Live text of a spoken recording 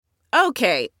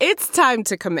Okay, it's time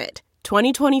to commit.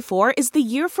 2024 is the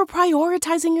year for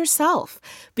prioritizing yourself.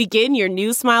 Begin your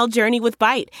new smile journey with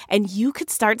Byte, and you could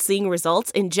start seeing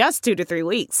results in just 2 to 3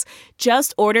 weeks.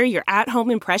 Just order your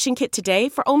at-home impression kit today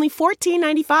for only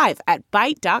 $14.95 at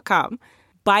Byte.com.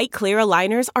 Byte Clear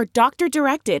aligners are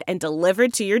doctor-directed and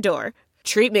delivered to your door.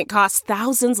 Treatment costs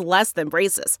thousands less than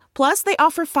braces. Plus, they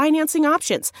offer financing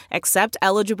options, accept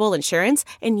eligible insurance,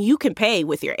 and you can pay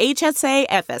with your HSA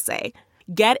FSA.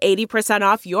 Get 80%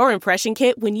 off your impression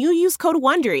kit when you use code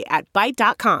WONDERY at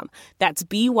Byte.com. That's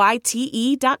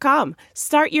BYTE.com.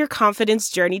 Start your confidence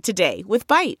journey today with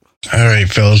Byte. All right,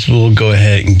 fellas, we'll go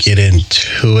ahead and get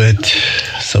into it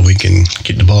so we can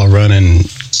get the ball running and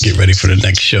get ready for the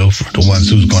next show for the ones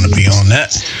who's going to be on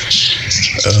that.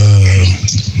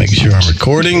 Make sure I'm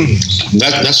recording.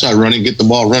 That's not running. Get the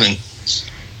ball running.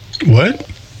 What?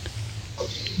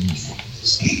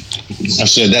 I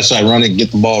said that's ironic.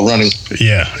 Get the ball running.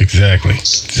 Yeah, exactly.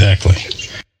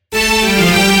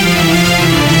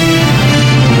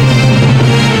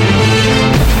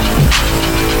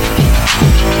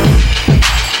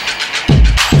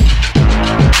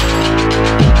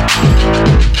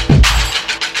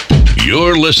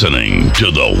 You're listening to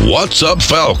the What's Up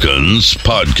Falcons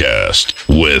podcast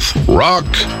with Rock,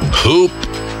 Hoop,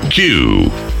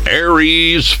 Q,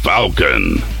 Aries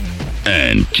Falcon,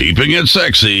 and keeping it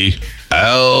sexy,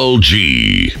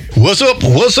 LG. What's up,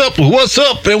 and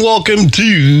welcome to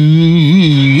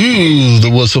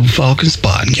the What's Up Falcons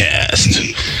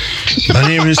podcast. My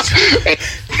name is...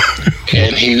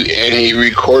 and he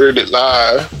recorded it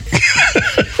live.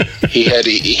 He had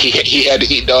to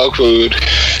eat dog food.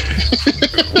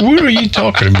 What are you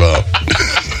talking about?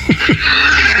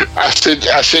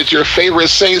 I said your favorite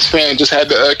Saints fan just had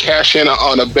to cash in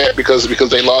on a bet because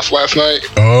they lost last night.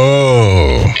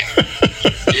 Oh.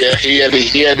 Yeah, he had to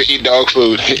eat dog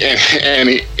food, and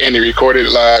he recorded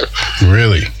it live.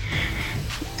 Really?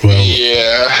 Well,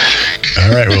 yeah.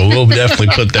 All right. Well, we'll definitely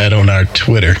put that on our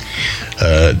Twitter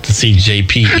to see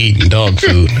JP eating dog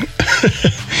food.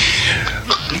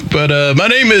 But my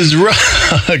name is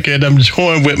Rock, and I'm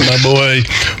joined with my boy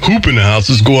Hoop in the house.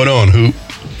 What's going on, Hoop?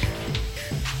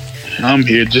 I'm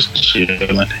here just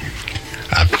chilling.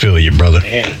 I feel you, brother.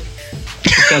 Man,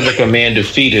 sounds like a man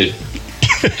defeated.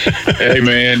 Hey,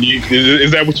 man,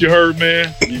 is that what you heard,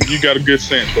 man? You got a good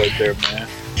sense right there, man.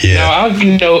 Yeah.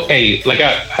 No, hey, like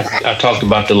I talked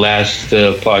about the last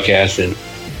podcast, and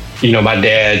my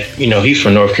dad, he's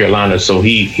from North Carolina, so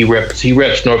he reps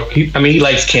North. He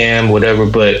likes Cam, whatever,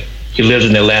 but he lives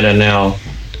in Atlanta now,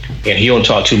 and he don't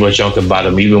talk too much junk about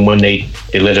him, even when they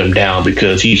let him down,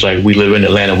 because he's like, we live in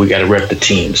Atlanta, we got to rep the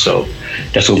team, so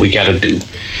that's what we got to do.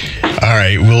 All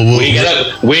right, we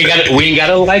ain't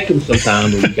gotta like him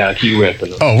sometimes, but we gotta keep repping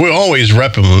him. Oh, we're always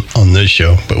repping on this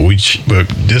show, but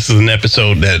this is an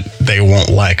episode that they won't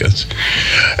like us.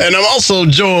 And I'm also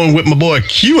joined with my boy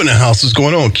Q in the house. What's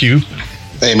going on, Q?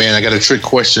 Hey, man, I got a trick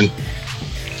question.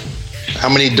 How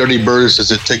many dirty birds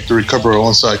does it take to recover an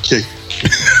onside kick?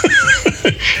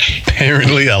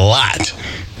 Apparently a lot.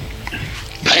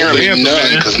 Apparently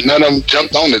none, because none of them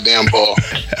jumped on the damn ball.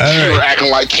 They were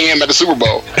acting like Cam at the Super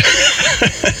Bowl.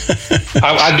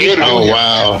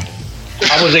 Wow!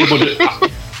 I was able to.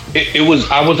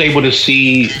 I was able to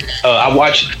see. I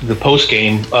watched the post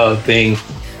game thing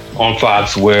on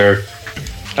Fox where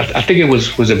I think it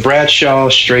was it Bradshaw,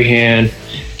 Strahan.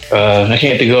 I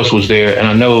can't think who else was there, and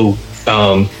I know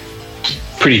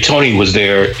Pretty Tony was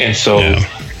there, and so. Yeah.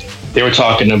 They were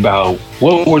talking about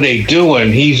what were they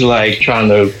doing. He's like trying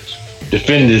to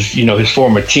defend his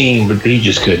former team, but he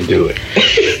just couldn't do it.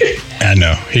 I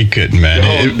know he couldn't, man.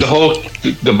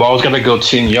 The ball's gonna go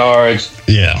 10 yards.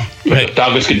 Yeah, the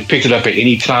Falcons could pick it up at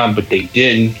any time, but they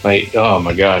didn't. Like, oh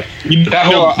my god, that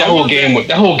whole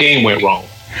game went wrong.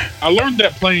 I learned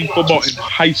that playing football in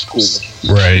high school.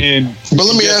 Right. But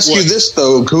let me ask you this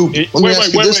though, Coop.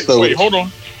 Wait, hold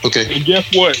on. Okay. And guess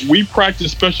what? We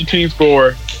practiced special teams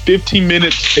for 15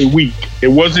 minutes a week. It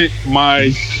wasn't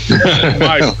my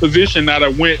position that I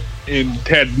went and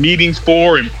had meetings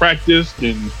for and practiced,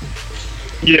 and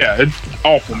yeah, it's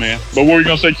awful, man. But what were you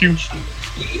gonna say, Q?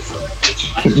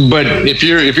 But if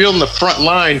you're on the front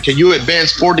line, can you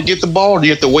advance forward to get the ball, or do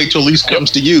you have to wait till at least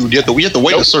comes to you? You have to wait at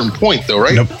a certain point, though,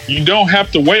 right? Nope. You don't have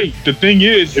to wait. The thing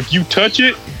is, if you touch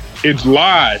it, it's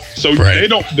live, so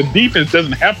the defense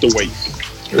doesn't have to wait.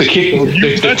 So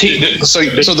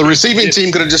the receiving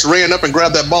team could have just ran up and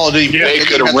grabbed that ball. They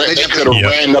could have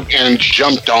ran up and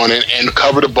jumped on it and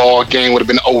covered the ball. Game would have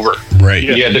been over. Right.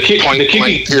 Yeah. The kicking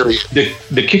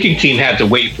team had to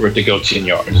wait for it to go 10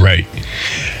 yards. Right.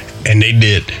 And they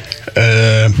did.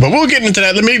 But we'll get into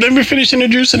that. Let me finish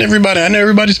introducing everybody. I know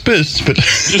everybody's pissed, but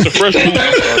just a fresh one.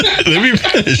 Let me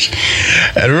finish.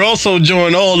 And we're also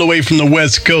joined all the way from the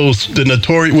West Coast, the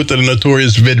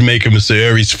notorious vid maker, Mr.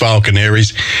 Aries Falcon.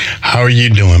 Aries, how are you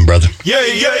doing, brother? Yeah.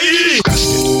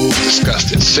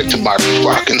 Disgusted. Sick to my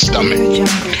fucking stomach.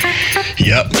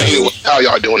 Yep. Anyway, how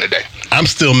y'all doing today? I'm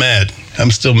still mad.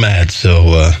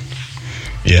 So,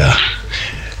 yeah.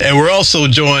 And we're also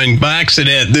joined by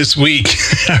accident this week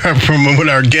from one of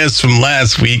our guests from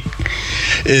last week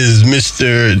is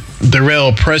Mr.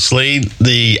 Darrell Presley,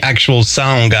 the actual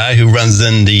sound guy who runs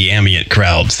in the ambient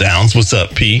crowd sounds. What's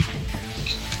up, P?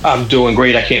 I'm doing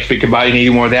great. I can't think about any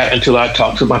more of that until I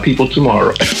talk to my people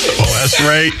tomorrow. Oh, that's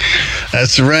right.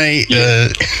 That's right.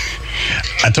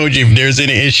 I told you if there's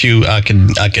any issue, I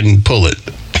can pull it.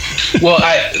 Well,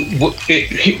 not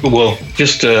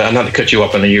to cut you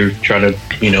off. I know you're trying to,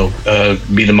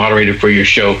 be the moderator for your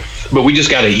show, but we just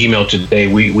got an email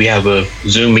today. We have a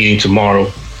Zoom meeting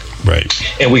tomorrow, right?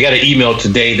 And we got an email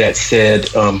today that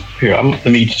said, let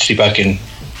me see if I can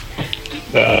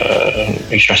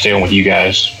make sure I stay on with you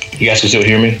guys. You guys can still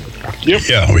hear me? Yep.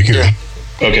 Yeah, we can.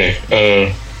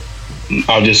 Okay.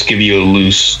 I'll just give you a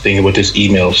loose thing of what this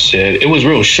email said. It was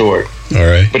real short. All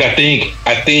right. But I think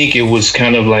it was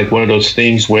kind of like one of those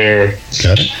things where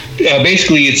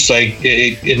basically it's like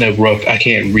in a rough, I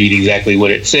can't read exactly what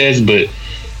it says, but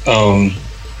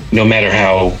no matter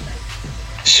how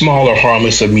small or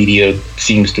harmless a media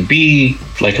seems to be,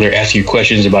 like they're asking you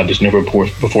questions about this never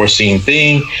before seen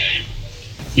thing,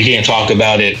 you can't talk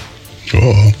about it.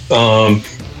 Oh.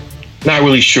 Not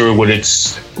really sure what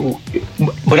it's,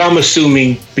 but I'm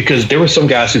assuming because there were some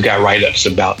guys who got write-ups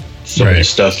about some of this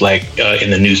stuff, like in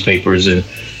the newspapers, and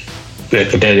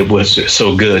that it was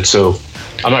so good. So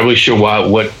I'm not really sure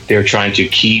what they're trying to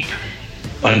keep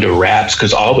under wraps,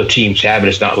 because all the teams have it.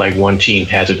 It's not like one team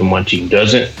has it and one team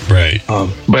doesn't. Right.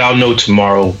 But I'll know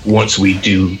tomorrow once we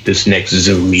do this next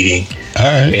Zoom meeting. All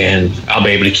right. And I'll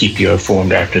be able to keep you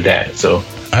informed after that. So. All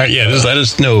right. Yeah. Just let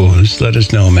us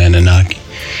know. Man. And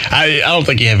I don't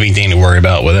think you have anything to worry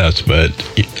about with us, but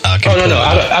I can. No.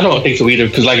 I don't think so either,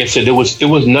 because like I said, there was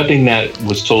nothing that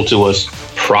was told to us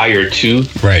prior to.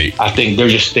 Right. I think they're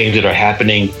just things that are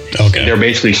happening. Okay. They're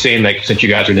basically saying that since you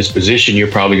guys are in this position,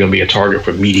 you're probably going to be a target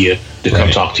for media to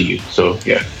come talk to you. So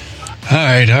yeah. All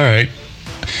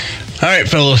right,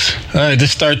 fellas. All right,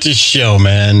 let's start this show,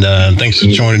 man. Thanks for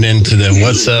joining in to the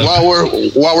What's Up.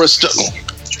 While we're still.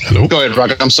 Hello. Go ahead,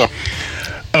 Rocket. I'm sorry.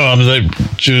 Oh, I was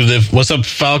like, to the What's Up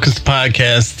Falcons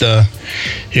podcast.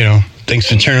 Thanks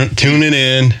for tuning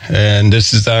in. And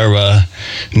this is our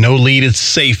No Lead It's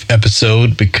Safe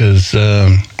episode because,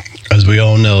 as we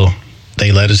all know,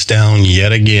 they let us down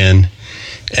yet again.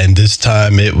 And this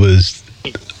time it was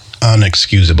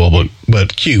unexcusable.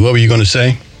 But Q, what were you going to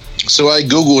say? So I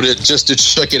Googled it just to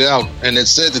check it out. And it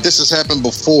said that this has happened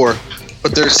before.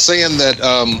 But they're saying that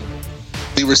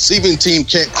the receiving team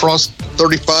can't cross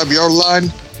 35-yard line.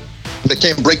 They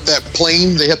can't break that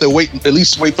plane. They have to at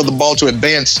least wait for the ball to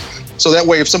advance. So that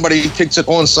way, if somebody kicks it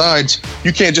on sides,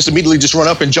 you can't just immediately just run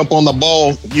up and jump on the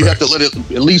ball. You have to let it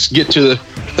at least get to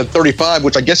the 35,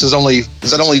 which I guess that's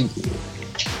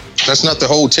not the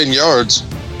whole 10 yards.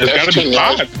 It's got to be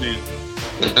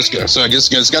 5. So I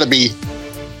guess it's got to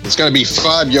be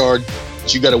 5 yard.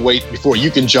 You got to wait before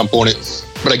you can jump on it.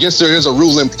 But I guess there is a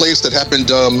rule in place that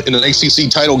happened in an ACC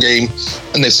title game,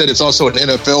 and they said it's also an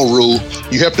NFL rule.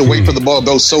 You have to wait for the ball to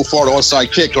go so far to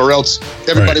onside kick, or else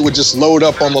everybody would just load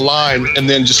up on the line and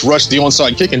then just rush the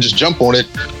onside kick and just jump on it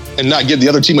and not give the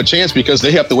other team a chance because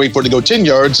they have to wait for it to go 10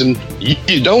 yards, and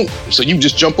you don't. So you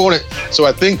just jump on it. So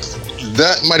I think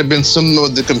that might have been some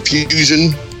of the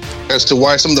confusion as to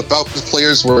why some of the Falcons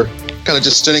players were kind of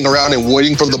just sitting around and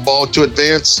waiting for the ball to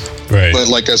advance. Right. But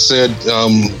like I said,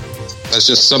 that's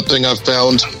just something I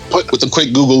found with a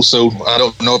quick Google, so I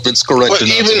don't know if it's correct. But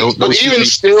even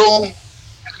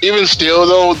still,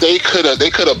 though, they could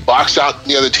have boxed out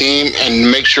the other team and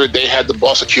make sure they had the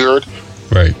ball secured.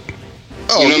 Right.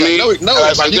 Oh, you know what I mean?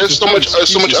 No, there's so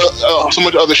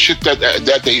much other shit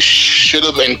that they should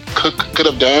have and could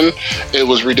have done. It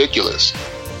was ridiculous.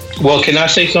 Well, can I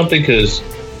say something? Because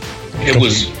it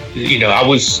was,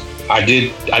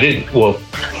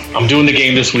 I'm doing the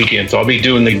game this weekend, so I'll be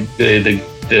doing the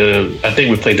I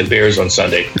think we played the Bears on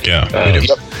Sunday. Yeah.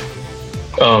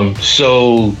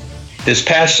 So this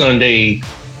past Sunday,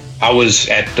 I was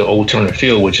at the old Turner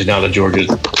Field, which is now the Georgia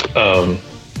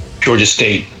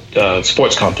State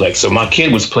sports complex. So my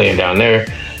kid was playing down there.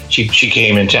 She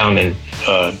came in town and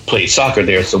played soccer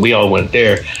there, so we all went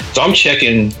there. So I'm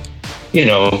checking,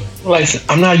 like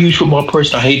I'm not a huge football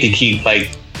person. I hate to keep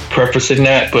prefacing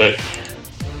that, but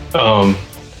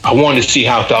I wanted to see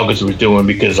how Falcons were doing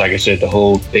because, like I said, the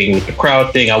whole thing with the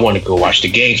crowd thing, I want to go watch the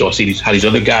game so I see how these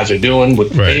other guys are doing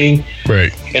with the thing.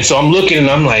 Right. And so I'm looking and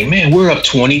I'm like, man, we're up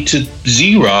 20-0,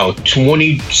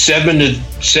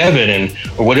 27-7, and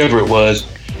or whatever it was.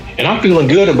 And I'm feeling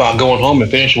good about going home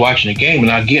and finish watching the game.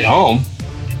 And I get home,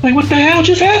 like, what the hell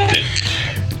just happened?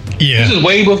 Yeah. This was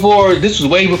way before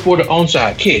the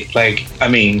onside kick. Like, I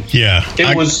mean,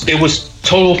 it was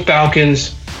total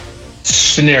Falcons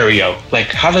scenario. Like,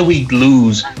 how did we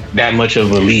lose that much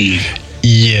of a lead?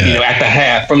 Yeah, you know, at the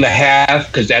half,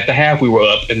 because at the half we were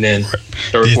up, and then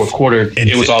fourth quarter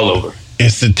it was all over.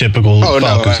 It's the typical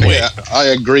Falcons way. Yeah, I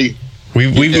agree.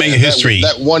 We've made history.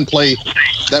 That one play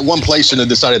shouldn't have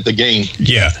decided the game.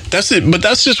 Yeah, that's it. But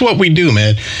that's just what we do,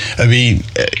 man. I mean,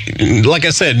 like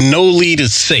I said, no lead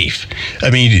is safe. I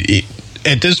mean,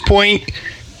 at this point,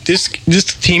 this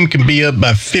team can be up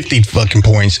by 50 fucking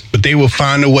points, but they will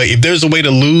find a way. If there's a way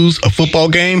to lose a football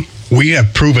game, we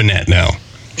have proven that now.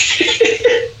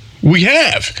 We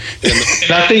have.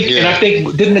 And I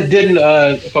think didn't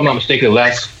if I'm not mistaken,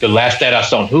 the last stat I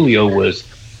saw on Julio was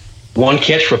one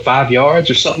catch for 5 yards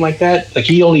or something like that. Like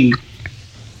he only.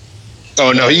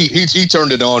 Oh no, he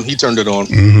turned it on. He turned it on.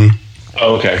 Mm-hmm.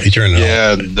 Oh, okay. He turned it on.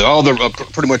 Yeah,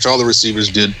 pretty much all the receivers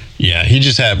did. Yeah, he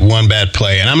just had one bad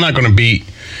play, and I'm not going to beat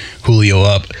Julio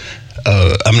up.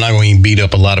 I'm not going to beat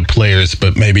up a lot of players,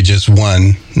 but maybe just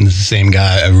one. And it's the same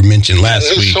guy I mentioned last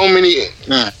week. There's so many.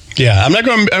 Yeah, I'm not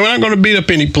going to beat up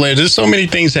any players. There's so many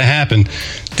things that happen.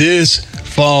 This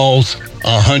falls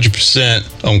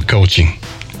 100% on coaching.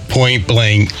 Point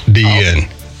blank, the end.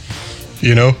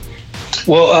 You know.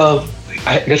 Well,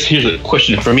 I guess here's a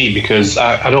question for me because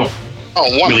I don't.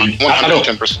 Oh,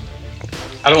 110%.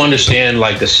 I don't understand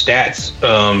like the stats.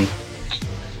 I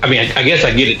mean, I guess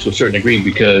I get it to a certain degree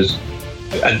because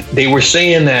they were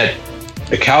saying that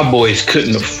the Cowboys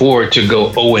couldn't afford to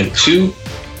go 0-2.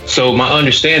 So my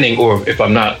understanding, or if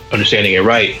I'm not understanding it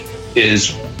right,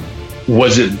 is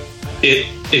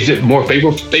it more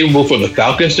favorable for the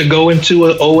Falcons to go into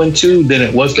a 0-2 than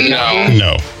it was the Cowboys?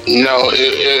 No,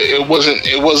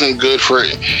 it wasn't good for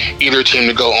either team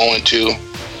to go 0-2.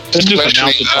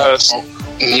 Especially us.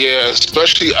 Yeah,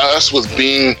 especially us with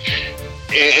being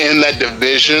in that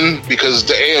division because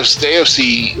the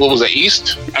AFC, what was the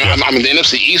East? I mean, the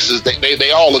NFC East is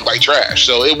they all look like trash,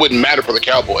 so it wouldn't matter for the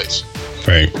Cowboys,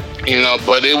 right? You know,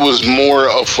 but it was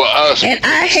more for us. And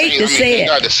I hate to say it,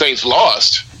 God, the Saints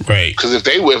lost, right? Because if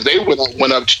they went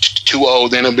up 2-0,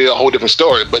 then it'd be a whole different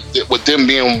story. But with them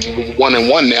being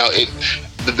 1-1 now,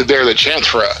 they're the chance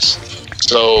for us.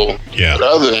 So, yeah. But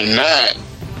other than that.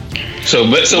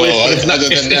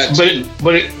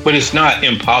 But it's not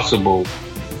impossible.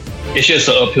 It's just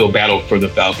an uphill battle for the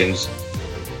Falcons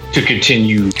to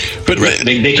continue. But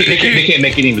they can't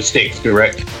make any mistakes,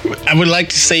 correct? I would like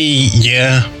to say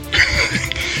yeah,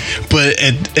 but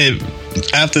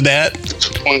after that,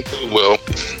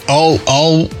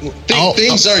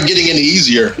 things aren't getting any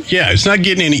easier. Yeah, it's not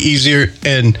getting any easier,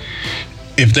 and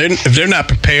if they're not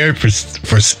prepared for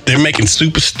they're making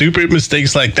super stupid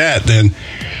mistakes like that, then.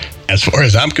 As far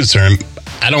as I'm concerned,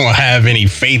 I don't have any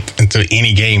faith into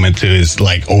any game until it's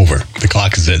like over. The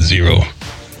clock is at 0.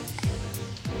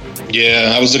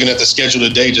 Yeah, I was looking at the schedule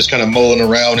today, just kind of mulling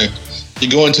around, and you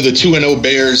go into the 2-0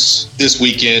 Bears this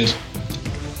weekend,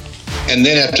 and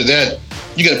then after that,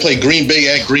 you got to play Green Bay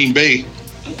at Green Bay.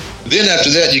 Then after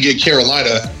that, you get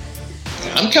Carolina.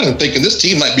 I'm kind of thinking this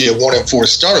team might be a 1-4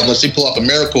 start unless they pull off a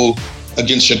miracle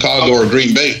against Chicago or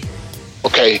Green Bay.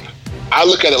 Okay, I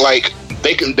look at it like.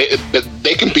 They can beat the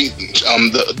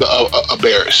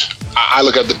Bears. I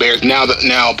look at the Bears now.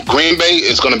 Green Bay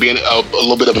is going to be a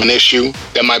little bit of an issue.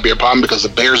 That might be a problem because the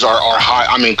Bears are high.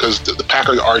 I mean, because the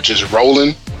Packers are just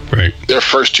rolling. Right. Their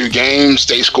first 2 games,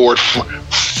 they scored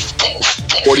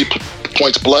 40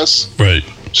 points plus. Right.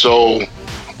 So,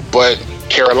 but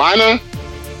Carolina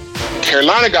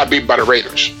got beat by the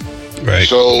Raiders. Right.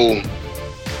 So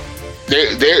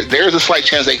there's a slight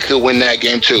chance they could win that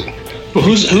game too. Well,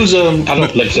 who's I don't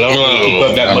keep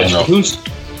up that much.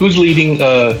 Who's leading?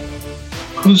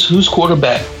 Who's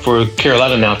quarterback for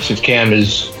Carolina now since Cam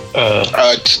is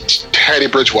Teddy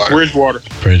Bridgewater.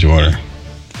 Bridgewater.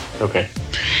 Okay.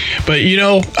 But you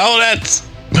know, all that's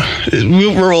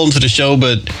we'll roll into the show.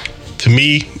 But to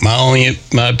me, my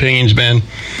opinions, man.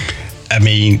 I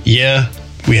mean, yeah,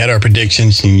 we had our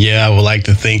predictions, and yeah, I would like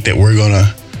to think that we're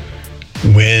gonna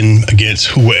win against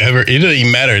whoever. It doesn't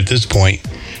even matter at this point.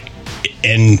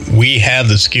 And we have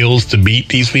the skills to beat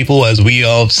these people, as we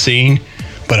all have seen.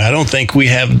 But I don't think we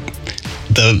have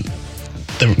the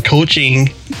coaching,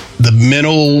 the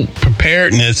mental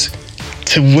preparedness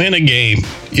to win a game,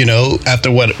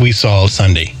 after what we saw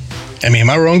Sunday. I mean, am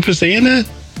I wrong for saying that?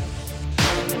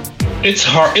 It's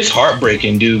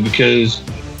heartbreaking, dude, because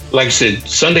like I said,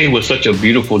 Sunday was such a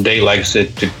beautiful day, like I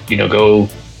said, to, go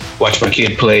watch my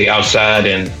kid play outside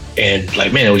and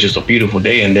like, man, it was just a beautiful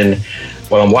day. And then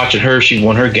while I'm watching her, she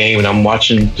won her game, and I'm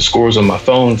watching the scores on my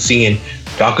phone, seeing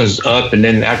Falcons up. And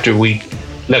then after we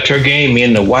left her game, me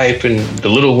and the wife and the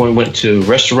little one went to a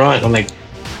restaurant. I'm like,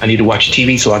 I need to watch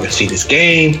TV so I can see this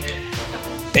game.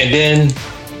 And then,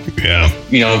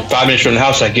 5 minutes from the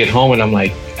house, I get home and I'm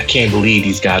like, I can't believe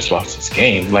these guys lost this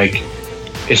game. Like,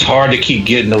 it's hard to keep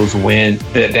getting those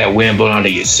that wind blown out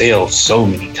of your sails so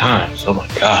many times. Oh my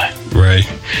God. Right.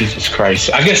 Jesus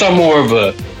Christ. I guess I'm more of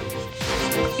a,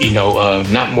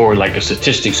 not more like a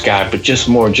statistics guy, but just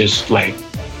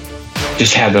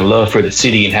having love for the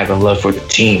city and having love for the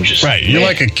team. Just right. You're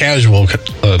like a casual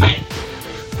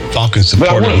Falcons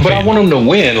supporter. But I want them to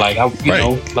win. Like, I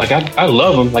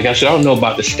love them. Like I said, I don't know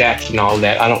about the stats and all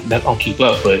that. I don't keep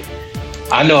up, but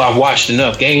I know I've watched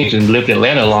enough games and lived in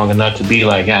Atlanta long enough to be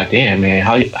like, God damn, man,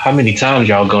 how many times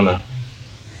y'all gonna?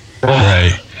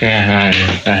 Right.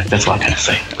 Yeah, that's what I gotta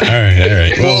say. All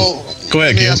right. Well, go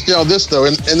ahead. Let me ask y'all this though.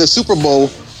 In the Super Bowl,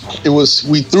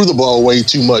 we threw the ball way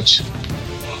too much.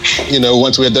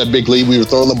 Once we had that big lead, we were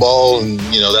throwing the ball, and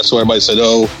that's why everybody said,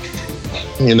 "Oh."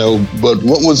 But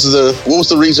what was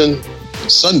the reason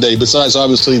Sunday, besides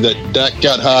obviously that Dak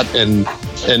got hot and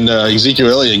Ezekiel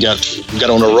Elliott got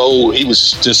on a roll? He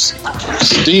was just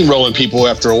steamrolling people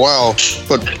after a while.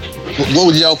 But what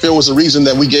would y'all feel was the reason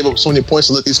that we gave up so many points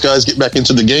to let these guys get back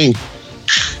into the game?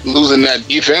 Losing that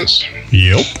defense.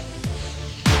 Yep.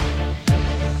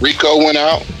 Rico went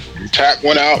out. Tack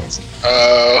went out.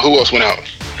 Who else went out?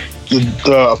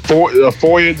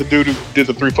 Foyer, the dude who did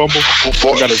the 3 fumbles.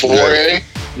 Foyer.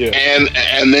 Yeah.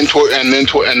 And then towards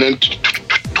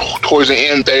the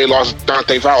end they lost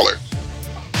Dante Fowler.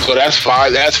 So that's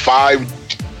five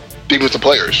defensive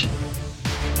players.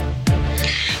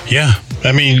 Yeah.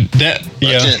 I mean that.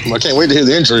 Yeah. I can't wait to hear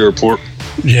the injury report.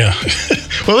 Yeah.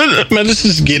 Well, let's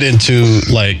just get into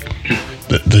like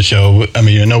the show. I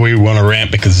mean, we want to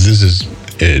rant because this is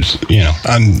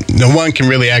no one can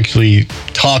really actually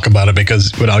talk about it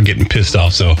because without getting pissed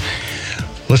off. So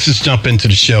let's just jump into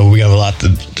the show. We got a lot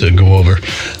to go over.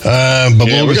 But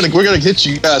we're gonna hit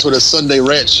you guys with a Sunday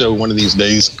rant show one of these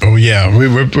days. Oh yeah,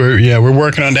 we're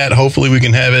working on that. Hopefully we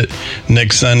can have it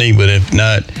next Sunday. But if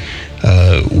not,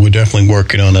 we're definitely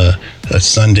working on a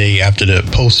Sunday after the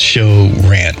post-show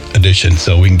rant edition,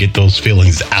 so we can get those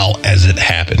feelings out as it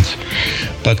happens.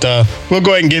 But we'll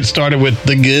go ahead and get started with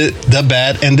the good, the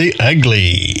bad, and the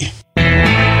ugly.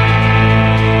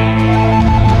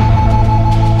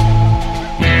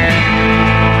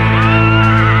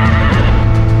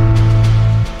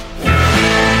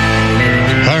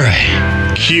 All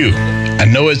right, Q. I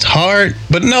know it's hard,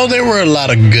 but no, there were a lot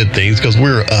of good things because we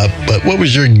were up. But what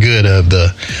was your good of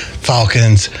the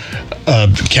Falcons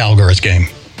Cowgirls game?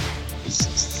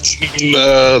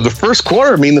 The first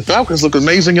quarter, the Falcons looked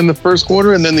amazing in the first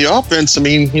quarter, and then the offense,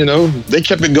 they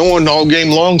kept it going all game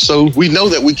long, so we know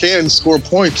that we can score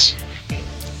points.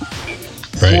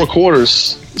 Right. 4 quarters.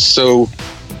 So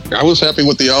I was happy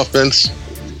with the offense.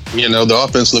 The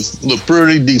offense looked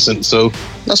pretty decent, so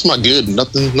that's my good.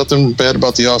 Nothing bad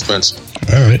about the offense.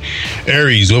 All right.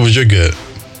 Aries, what was your good?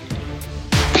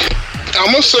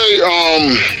 I'm gonna say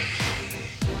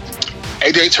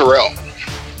AJ Terrell.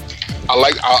 I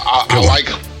like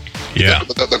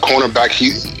the cornerback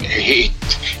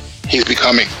he's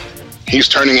becoming. He's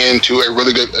turning into a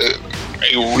really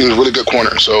good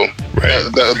corner. So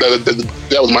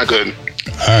that was my good.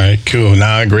 All right, cool.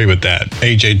 Now I agree with that.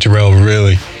 AJ Terrell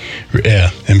really,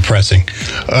 impressing.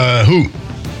 Who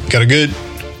got a good?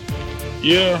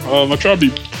 Yeah, I try to be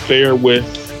fair with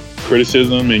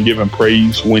criticism and giving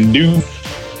praise when due.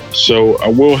 So I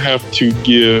will have to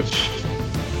give,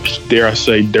 dare I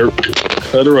say, Dirk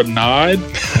Cutter a nod.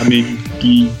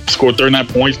 He scored 39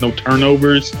 points, no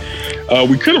turnovers.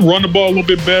 We could have run the ball a little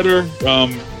bit better,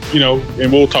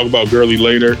 and we'll talk about Gurley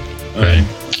later.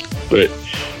 But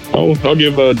I'll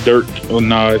give Dirk a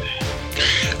nod.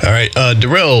 All right,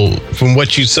 Darrell, from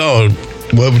what you saw,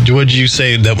 what did you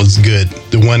say that was good?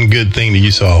 The one good thing that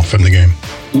you saw from the game?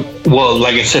 Well,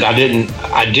 like I said, I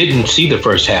didn't see the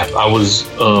first half. I was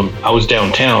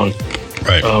downtown.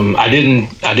 Right. I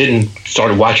didn't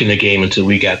start watching the game until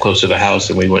we got close to the house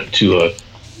and we went to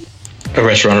a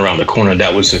restaurant around the corner.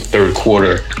 That was the third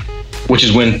quarter, which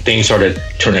is when things started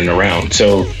turning around.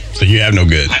 So you have no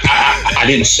good. I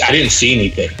didn't see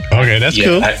anything. Okay, that's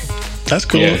cool. That's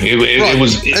cool. Yeah, it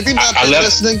was. Have you not been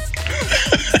listening?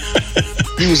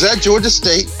 He was at Georgia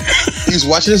State. He's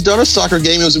watching his daughter's soccer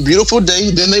game. It was a beautiful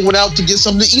day. Then they went out to get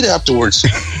something to eat afterwards.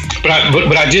 But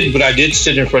I did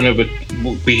sit in front of it.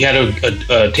 We had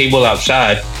a table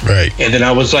outside, right? And then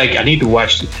I was like, I need to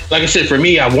watch. Like I said, for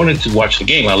me, I wanted to watch the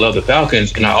game. I love the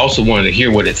Falcons, and I also wanted to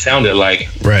hear what it sounded like,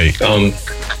 right? And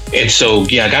so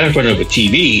I got in front of a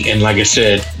TV, and like I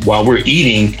said, while we're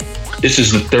eating, this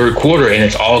is the third quarter, and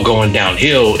it's all going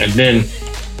downhill, and then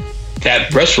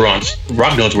that restaurant,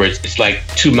 Rock knows where it's like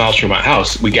 2 miles from my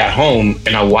house. We got home,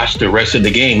 and I watched the rest of the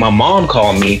game. My mom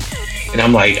called me. And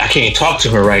I'm like, I can't talk to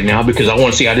her right now because I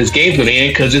want to see how this game's going to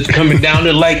end because it's coming down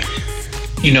to like,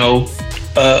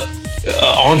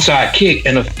 onside kick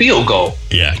and a field goal.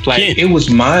 Yeah. Like it was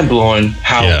mind blowing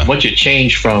how much it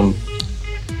changed from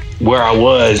where I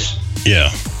was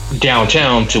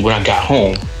downtown to when I got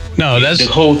home. No, the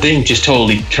whole thing just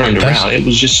totally turned around. It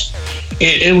was just,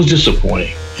 it was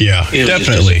disappointing. Yeah,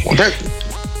 definitely.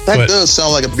 That does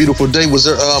sound like a beautiful day. Was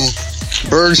there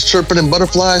birds chirping and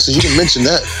butterflies? So you didn't mention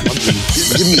that.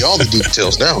 Give me all the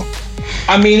details now.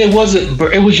 I mean, it was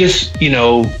just, I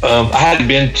hadn't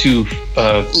been to.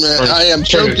 Man, I am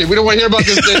joking. We don't want to hear about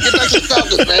this thing. Get back to the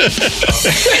topic,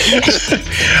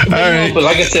 man. All right. But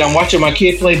like I said, I'm watching my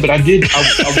kid play, but I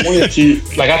wanted to,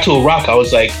 like I told Rock, I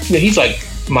was like, he's like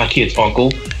my kid's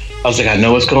uncle. I was like, I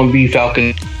know it's going to be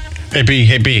Falcon. Hey,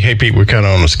 Pete, we're kind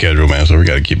of on the schedule, man, so we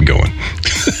got to keep going.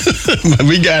 But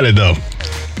we got it, though.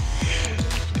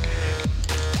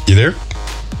 You there?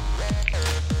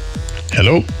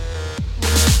 Hello?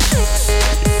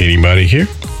 Anybody here?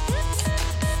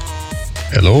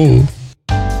 Hello?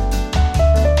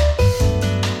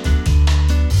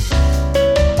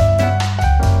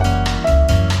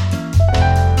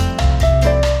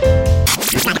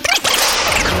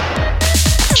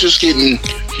 Just getting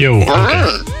burned.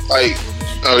 Okay. Like,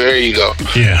 oh, there you go.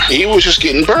 Yeah. He was just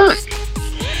getting burned.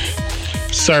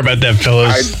 Sorry about that,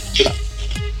 fellas.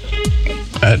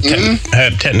 I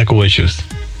had technical issues.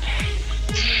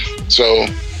 So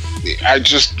I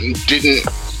just didn't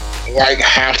like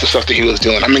half the stuff that he was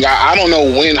doing. I mean, I don't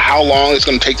know how long it's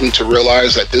going to take them to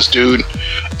realize that this dude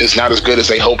is not as good as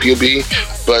they hope he'll be.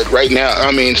 But right now,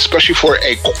 I mean, especially for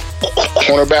a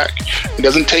cornerback, it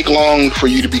doesn't take long for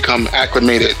you to become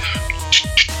acclimated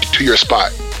to your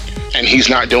spot. And he's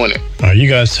not doing it. Are you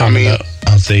guys talking about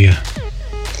Isaiah?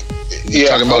 Yeah,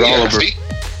 talking about Oliver.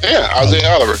 Isaiah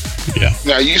Oliver. Yeah.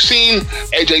 Now you've seen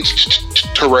AJ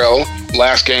Terrell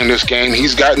last game, this game.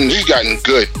 He's gotten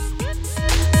good.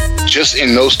 Just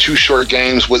in those 2 short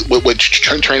games with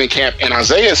training camp, and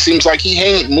Isaiah seems like he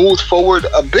ain't moved forward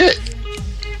a bit.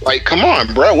 Like, come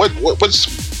on, bro. What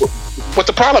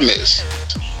the problem is?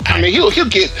 I mean, he'll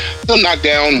knock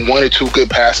down 1 or 2 good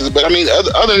passes, but I mean,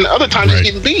 other times he's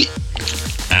getting beat.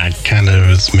 I kind of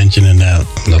was mentioning that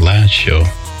on the last show.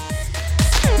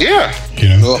 Yeah.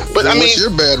 Well, but I mean, what's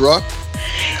your bad, Rock?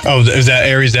 Oh, is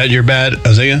that your bad,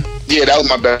 Isaiah? Yeah, that was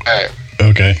my bad.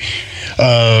 Okay.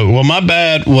 Well, my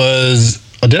bad was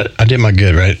I did my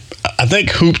good, right? I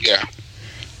think Hoop. Yeah.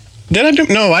 Did I do?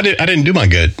 No, I didn't do my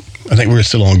good. I think we were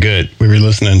still on good. We were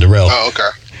listening to Rel. Oh, okay.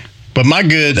 But my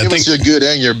good, Give us your good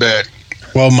and your bad.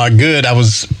 Well, my good,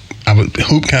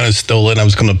 Hoop kind of stole it. I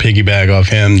was going to piggyback off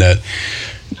him that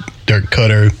Dirk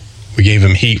Cutter. We gave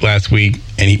him heat last week,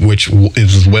 which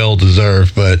is well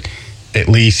deserved, but at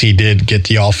least he did get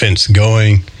the offense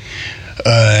going.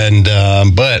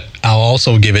 But I'll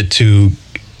also give it to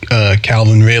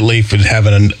Calvin Ridley for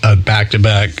having a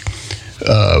back-to-back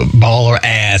baller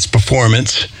ass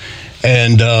performance.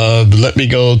 And let me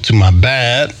go to my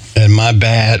bad, and my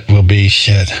bad will be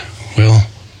shit. Well,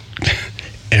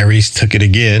 Aries took it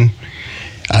again,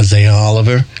 Isaiah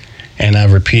Oliver, and I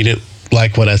repeat it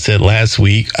like what I said last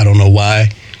week. I don't know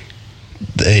why.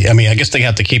 I guess they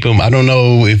have to keep him. I don't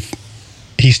know if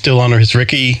he's still under his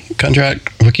rookie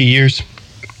years.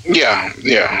 Yeah.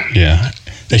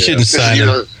 They shouldn't sign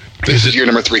him. This is year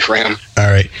number 3 for him. All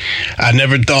right. I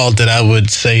never thought that I would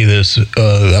say this.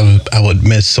 I would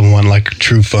miss someone like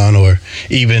Trufant or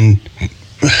even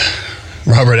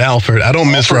Robert Alford. I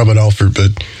don't miss Robert Alford,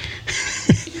 but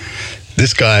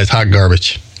this guy is hot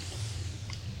garbage.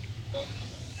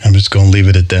 I'm just going to leave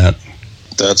it at that.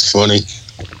 That's funny.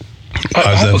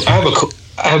 I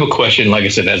have a question. Like I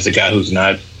said, as a guy who's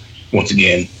not, once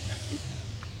again,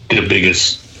 the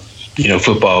biggest,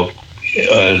 football,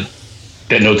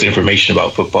 that knows information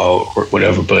about football or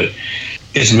whatever. But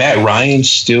is Matt Ryan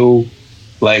still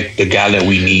like the guy that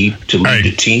we need to lead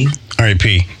the team? All right,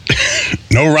 P.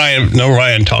 No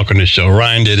Ryan talking this show.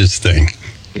 Ryan did his thing.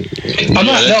 I'm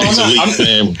not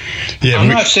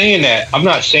saying that. I'm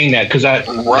not saying that because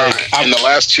in the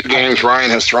last 2 games, Ryan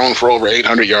has thrown for over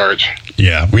 800 yards.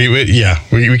 Yeah,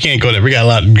 we can't go there. We got a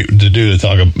lot to do to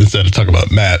talk instead of talk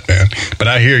about Matt, man. But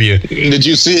I hear you. Did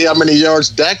you see how many yards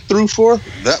Dak threw for?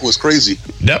 That was crazy.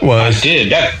 That was. I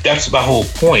did. That's my whole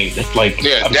point. It's like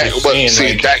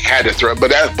Dak had to throw, but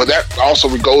that also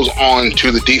goes on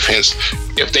to the defense.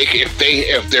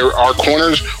 If there are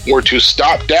corners were to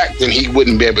stop Dak, then he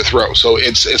wouldn't be able to throw. So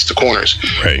it's the corners.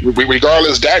 Right.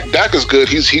 Regardless, Dak is good.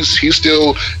 He's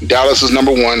still Dallas's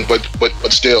number one, but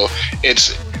still,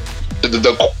 it's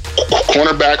the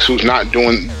cornerbacks who's not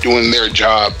doing their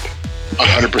job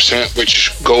 100%,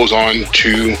 which goes on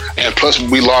to, and plus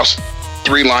we lost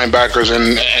 3 linebackers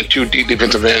and 2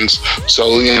 defensive ends.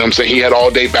 So, you know what I'm saying, he had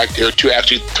all day back there to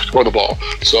actually throw the ball.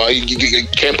 So you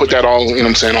can't put that all, you know what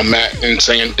I'm saying, on Matt and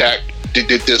saying Dak did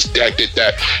this, Dak did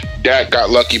that. Dak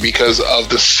got lucky because of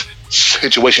the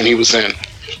situation he was in.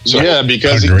 So, yeah,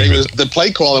 because the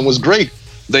play calling was great.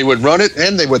 They would run it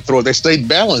and they would throw it. They stayed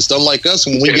balanced. Unlike us,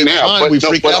 when we get behind, we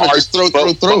freak out and just throw.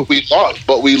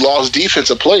 But we lost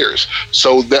defensive players,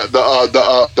 so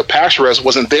the pass rush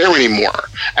wasn't there anymore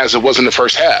as it was in the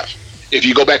first half. If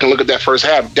you go back and look at that first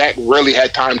half, Dak rarely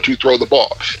had time to throw the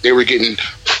ball. They were getting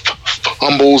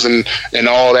fumbles and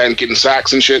all that, and getting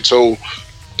sacks and shit. So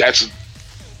that's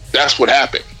what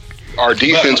happened. Our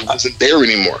defense wasn't there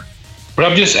anymore. But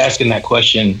I'm just asking that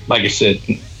question, like I said.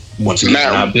 Once again,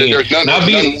 not being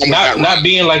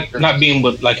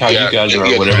like how you guys are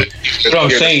or whatever. But I'm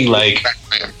saying like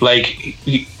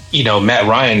you know, Matt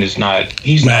Ryan is not.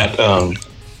 He's not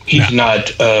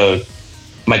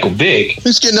Michael Vick.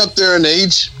 He's getting up there in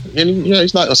age, and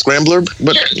he's not a scrambler,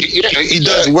 but he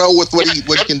does well with what he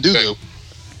can do. Though.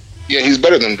 Yeah, he's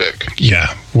better than Vick.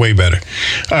 Yeah, way better.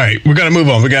 All right, we got to move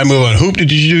on. Hoop,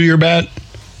 did you do your bat?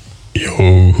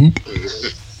 Yo, Hoop.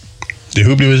 Did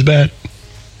Hoop do his bat?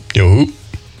 Yo, Hoop.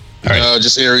 All right.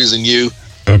 Just Aries and you.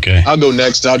 Okay. I'll go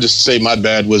next. I'll just say my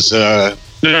bad was. No.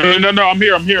 I'm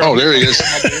here. Oh, there he is.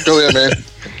 Go ahead, man.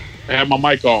 I have my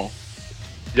mic on.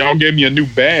 Y'all gave me a new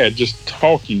badge just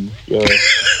talking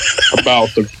about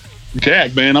the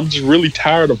Dak, man. I'm just really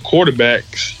tired of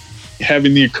quarterbacks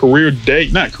having the career day.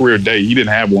 Not career day. He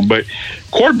didn't have one, but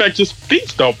quarterback just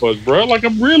feast off us, bro. Like,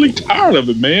 I'm really tired of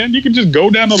it, man. You can just go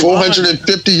down the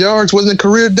 450 yards wasn't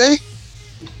career day?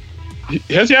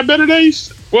 Has he had better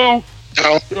days? Well,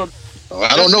 I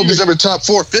don't know if he's ever top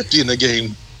 450 in the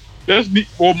game.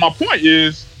 Well, my point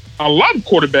is, a lot of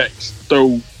quarterbacks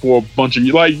throw for a bunch of,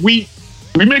 like, we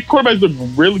make quarterbacks look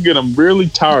really good. I'm really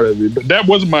tired of it. But that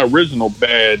wasn't my original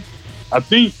bad. I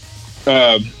think,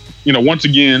 once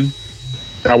again,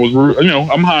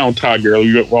 I'm high on Todd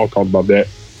Gurley. We all talked about that.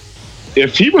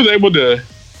 If he was able to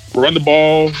run the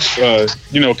ball,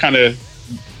 kind of,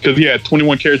 because he had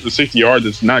 21 carries for 60 yards,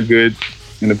 it's not good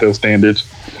NFL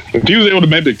standards. If he was able to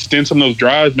maybe extend some of those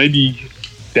drives, maybe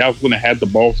Dallas wouldn't have had the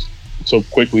ball so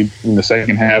quickly in the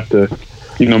second half to,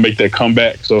 make that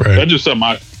comeback. So That's just something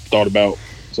I thought about.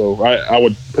 So I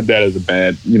would put that as a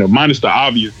bad, minus the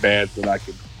obvious bads that I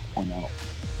could point out.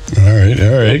 All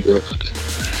right.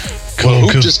 Cool.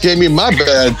 Who just gave me my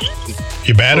bad?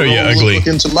 You bad or you ugly? Look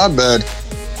into my bad.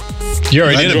 You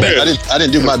already did a bad. I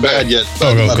didn't do my bad yet.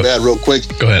 I'll do my bad real quick.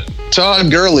 Go ahead. Todd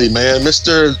Gurley, man.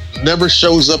 Mr. never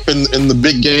shows up in the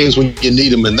big games when you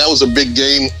need him. And that was a big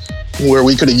game where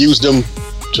we could have used him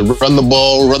to run the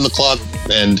ball, run the clock.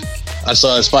 And I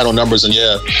saw his final numbers, and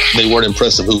they weren't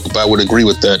impressive. I would agree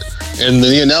with that. And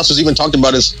the announcers even talked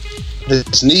about his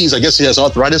knees. I guess he has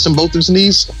arthritis in both his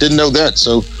knees. Didn't know that.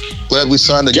 So glad we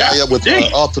signed the guy up with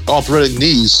arthritic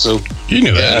knees. So you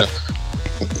knew that.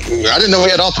 I didn't know he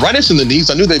had arthritis in the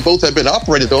knees. I knew they both had been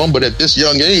operated on, but at this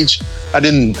young age, I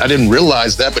didn't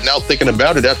realize that. But now thinking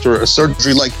about it, after a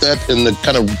surgery like that and the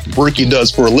kind of work he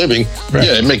does for a living,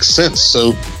 it makes sense.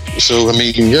 So I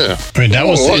mean, yeah. I mean, that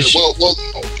was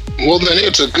well, then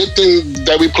it's a good thing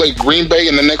that we play Green Bay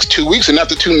in the next 2 weeks and not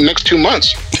the next 2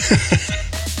 months.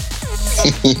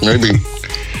 Maybe.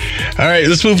 All right,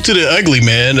 let's move to the ugly,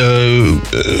 man.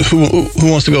 Who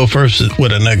wants to go first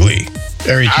with an ugly?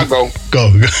 I'll go.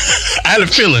 Go. I had a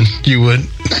feeling you would.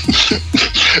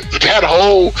 That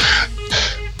whole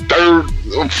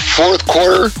fourth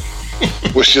quarter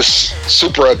was just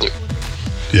super ugly.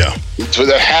 Yeah. So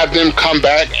to have them come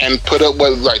back and put up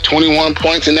 21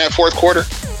 points in that fourth quarter,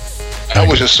 that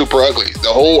was just super ugly.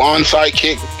 The whole onside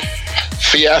kick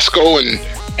fiasco and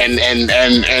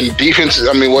defense.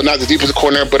 I mean, well, not the defensive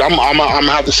coordinator, but I'm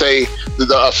gonna have to say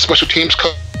the special teams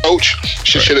coach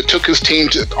should have took his team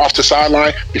off the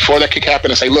sideline before that kick happened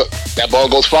and say, look, that ball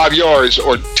goes 5 yards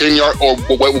or 10 yards or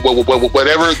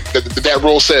whatever that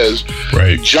rule says.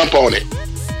 Right. Jump on it.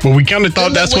 Well, we kind of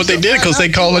thought that's what they did because they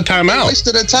called a timeout. They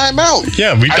wasted a timeout.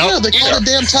 Yeah, we thought they called a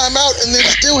damn timeout and then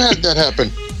still had that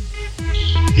happen.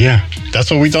 Yeah,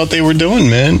 that's what we thought they were doing,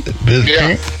 man.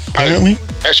 Yeah. Apparently,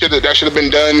 that should have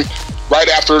been done right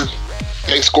after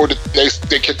they scored. They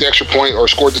kicked the extra point or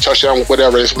scored the touchdown,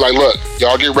 whatever. It's like, look,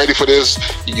 y'all get ready for this.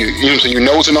 You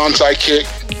know it's an onside kick.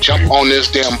 Jump on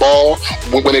this damn ball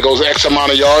when it goes X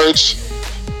amount of yards.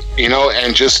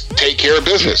 And just take care of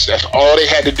business. That's all they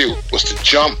had to do was to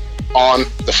jump on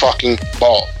the fucking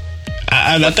ball.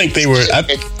 I think they were. I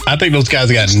think those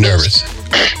guys got nervous.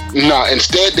 No,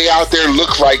 instead they out there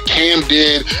look like Cam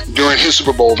did during his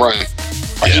Super Bowl run.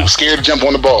 Like he was scared to jump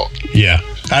on the ball. Yeah,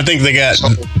 I think they got.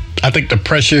 I think the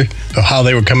pressure of how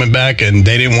they were coming back, and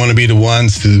they didn't want to be the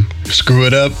ones to screw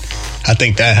it up. I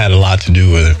think that had a lot to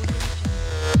do with it.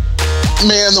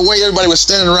 Man, the way everybody was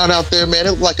standing around out there, man, it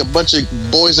looked like a bunch of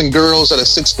boys and girls at a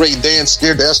 6th grade dance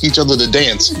scared to ask each other to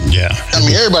dance. Yeah. I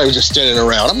mean, everybody was just standing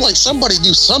around. I'm like, somebody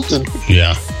do something.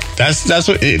 Yeah. That's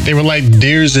what they were like,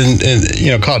 deers and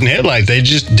caught in headlights. They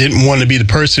just didn't want to be the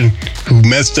person who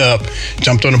messed up,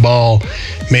 jumped on the ball,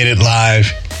 made it live,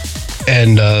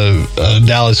 and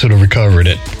Dallas would have recovered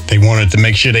it. They wanted to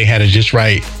make sure they had it just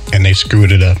right, and they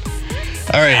screwed it up.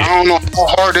 All right. I don't know how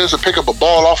hard it is to pick up a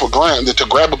ball off of ground, to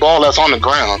grab a ball that's on the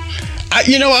ground.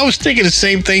 I was thinking the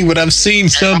same thing, but I've seen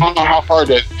some. I don't know how hard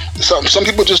that. Some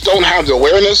people just don't have the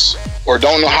awareness or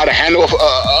don't know how to handle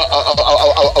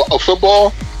a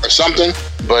football or something.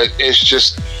 But it's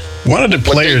just one of the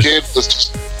players. What they did was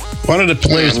just. One of the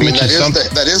players mentioned something.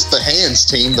 That is the hands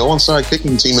team. The onside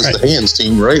kicking team is the hands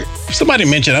team, right? Somebody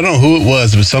mentioned, I don't know who it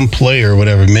was, but some player or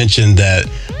whatever mentioned that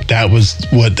was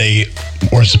what they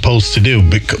were supposed to do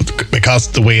because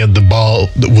the way the ball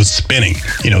was spinning.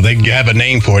 They have a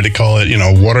name for it. They call it,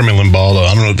 watermelon ball.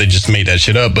 I don't know if they just made that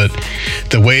shit up, but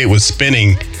the way it was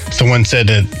spinning, someone said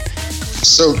that.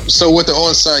 So with the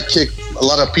onside kick, a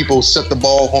lot of people set the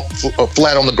ball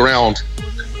flat on the ground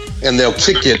and they'll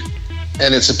kick it.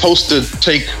 And it's supposed to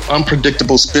take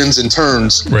unpredictable spins and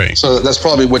turns. Right. So that's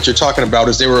probably what you're talking about,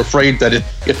 is they were afraid that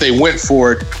if they went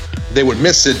for it, they would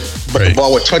miss it, but the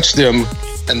ball would touch them,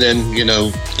 and then,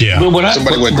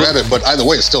 somebody would grab it. But either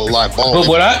way, it's still a live ball.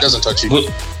 It doesn't touch you.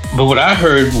 But what I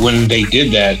heard when they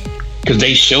did that, because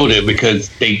they showed it,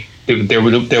 because there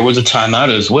was a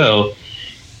timeout as well,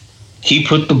 he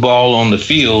put the ball on the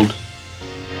field,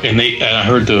 and I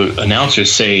heard the announcer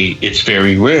say it's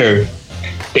very rare.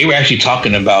 They were actually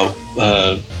talking about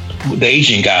the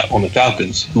Asian guy on the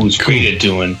Falcons who was great at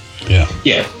doing.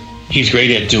 Yeah, he's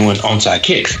great at doing onside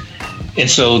kicks. And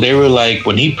so they were like,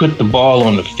 when he put the ball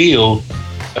on the field,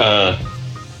 that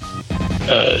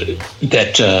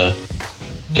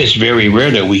it's very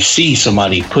rare that we see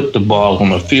somebody put the ball on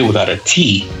the field without a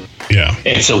tee. Yeah.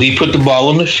 And so he put the ball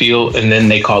on the field, and then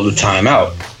they called the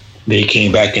timeout. They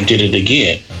came back and did it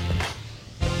again.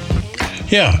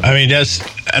 Yeah, I mean,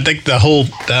 I think that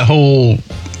whole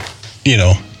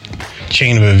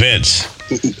chain of events,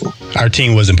 our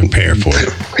team wasn't prepared for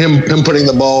it. Him putting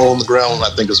the ball on the ground,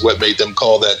 I think, is what made them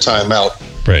call that timeout.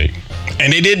 Right.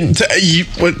 And they didn't.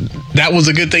 That was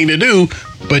a good thing to do,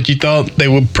 but you thought they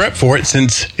would prep for it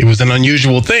since it was an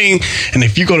unusual thing. And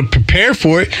if you're going to prepare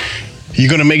for it, you're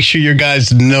going to make sure your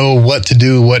guys know what to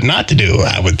do, what not to do,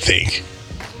 I would think.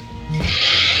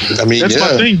 I mean, that's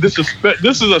my thing. This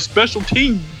is a special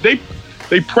team. They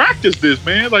practice this,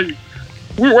 man. Like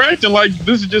we're acting like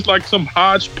this is just like some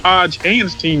hodgepodge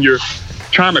hands team you're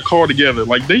trying to call together.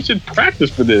 Like they should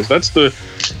practice for this.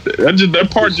 That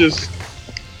part just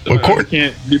I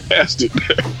can't get past it.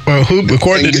 Well,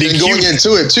 according to DQ, going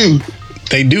into it too,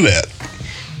 they do that.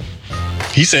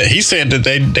 He said that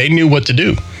they knew what to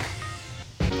do.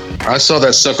 I saw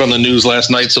that suck on the news last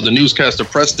night. So the newscaster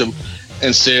pressed him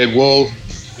and said, well,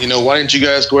 why didn't you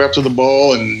guys go after the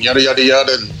ball and yada, yada,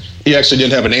 yada. And he actually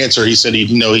didn't have an answer. He said,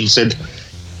 he said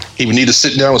he would need to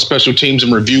sit down with special teams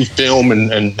and review film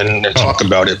and talk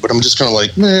about it. But I'm just kind of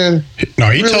like, man. No,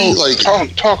 he really?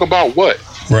 told talk about what?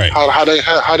 Right. How they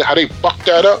fucked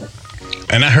that up?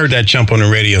 And I heard that jump on the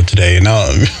radio today. And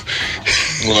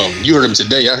well, you heard him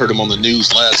today. I heard him on the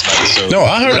news last night. So no,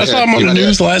 I saw him on the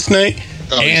news last night.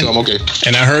 Okay.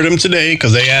 And I heard him today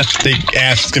because they asked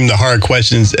him the hard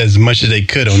questions as much as they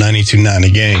could on 92.9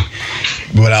 The Game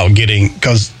without getting,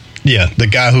 because the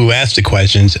guy who asked the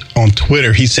questions on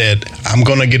Twitter, he said, I'm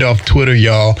going to get off Twitter,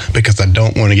 y'all, because I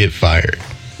don't want to get fired.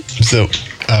 So,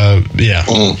 yeah.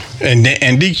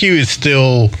 And DQ is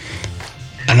still,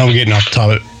 I know we're getting off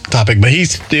the topic, but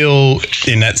he's still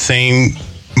in that same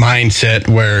mindset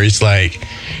where it's like,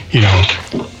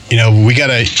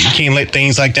 you can't let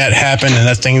things like that happen, and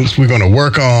that's things we're going to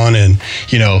work on. And,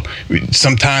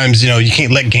 sometimes, you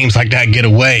can't let games like that get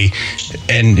away.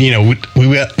 And,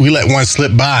 we let one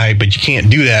slip by, but you can't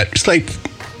do that. It's like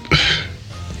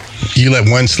you let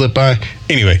one slip by.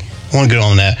 Anyway, I want to get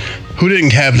on that. Who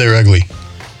didn't have their ugly?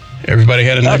 Everybody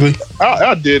had an ugly?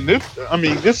 I didn't.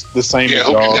 It's the same as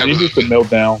y'all. It's just a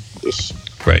meltdown.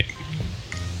 Right.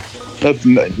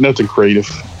 Nothing creative.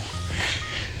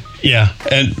 Yeah,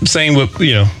 and same with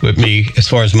with me as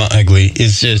far as my ugly.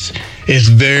 It's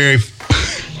very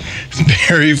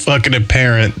very fucking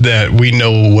apparent that we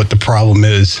know what the problem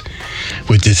is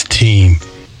with this team,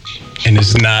 and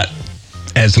it's not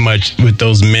as much with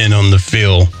those men on the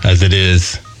field as it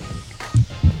is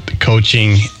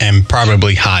coaching and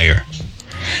probably higher.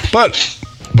 But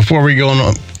before we go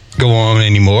on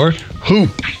anymore, Hoop.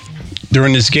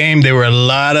 During this game, there were a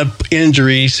lot of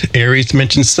injuries. Aries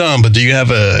mentioned some, but do you have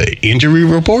an injury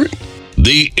report?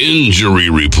 The injury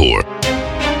report.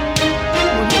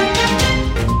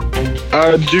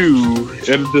 I do.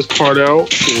 Edit this part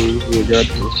out.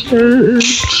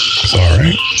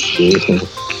 Sorry.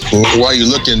 While you're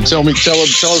looking, tell us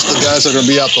the guys that are going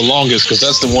to be out the longest, because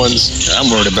that's the ones I'm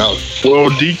worried about. Well,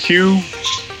 DQ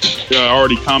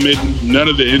already commented. None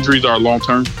of the injuries are long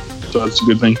term, so that's a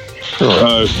good thing.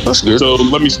 That's good. So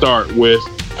let me start with.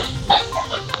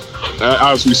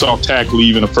 Obviously, we saw Tack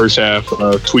leave in the first half,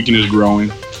 tweaking his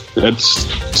groin. It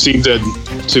seems that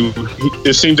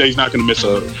he's not going to miss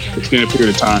a extended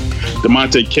period of time.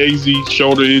 DeMonte Casey,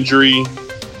 shoulder injury.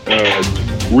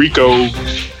 Rico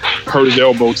hurt his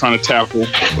elbow trying to tackle.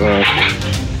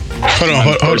 Hold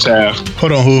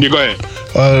on. Who? Yeah, go ahead.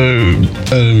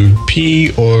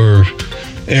 P or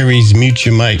Aries, mute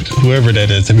your mic. Whoever that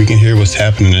is, so we can hear what's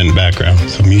happening in the background.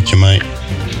 So mute your mic.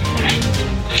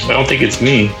 I don't think it's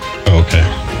me. Okay.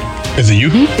 Is it you,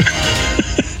 Hoop?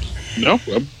 No.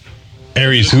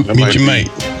 Aries, Hoop, mute your mic.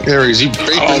 Aries, you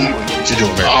vaping? What you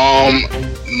doing, man?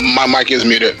 My mic is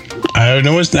muted. I don't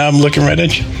know it's now. I'm looking right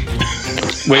at you.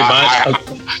 Wait,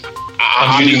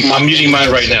 I'm muting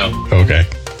mine right now. Okay.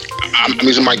 I'm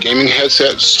using my gaming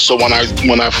headset, so when I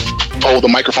fold the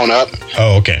microphone up,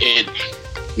 okay, it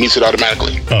mutes it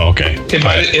automatically. Okay.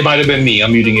 It might have been me.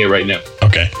 I'm muting it right now.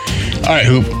 Okay. All right,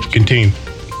 Hoop, continue.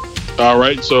 All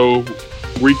right, so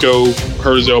Rico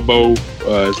hurt his elbow.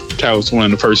 Talos won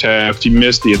in the first half. He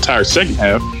missed the entire second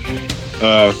half.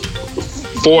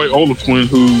 Foy Olaquin,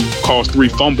 who caused 3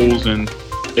 fumbles and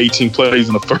 18 plays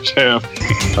in the first half,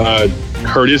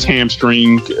 hurt his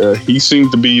hamstring. He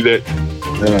seems to be that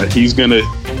he's going to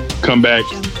come back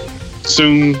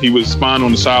soon. He was fine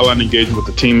on the sideline engaging with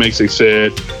the teammates, they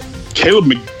said.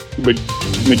 Caleb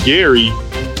McGarry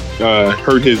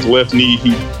hurt his left knee.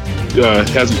 He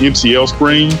has an MCL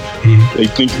sprain. Mm-hmm. They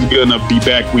think he's going to be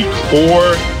back week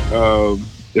 4.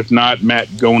 If not, Matt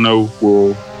Gono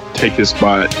will take his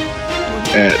spot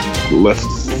at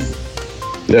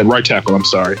right tackle. I'm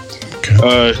sorry.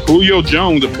 Okay. Julio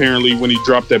Jones, apparently, when he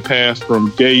dropped that pass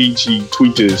from Gage, he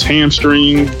tweaked his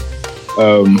hamstring.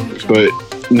 But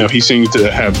he seems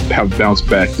to have bounced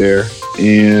back there.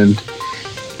 And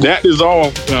that is all,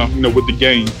 with the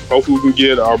game. Hopefully we can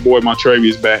get our boy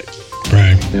Montrevious back.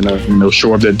 Right. And,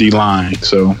 shore up that D-line.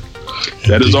 So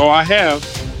that is all I have.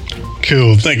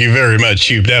 Cool. Thank you very much,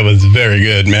 Hugh. That was very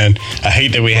good, man. I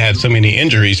hate that we had so many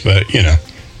injuries, but, Yeah,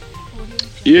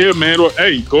 man. Well,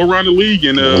 hey, go around the league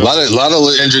and a lot of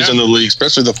injuries in the league,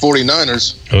 especially the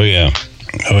 49ers. Oh yeah.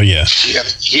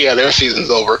 Yeah, their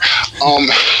season's over.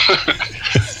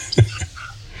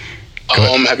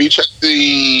 Have you checked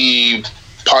the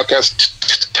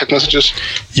podcast text messages?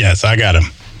 Yes, I got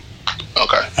them.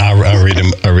 Okay. I'll read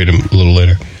them. I'll read them a little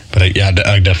later. But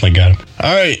I definitely got them.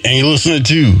 All right, and you're listening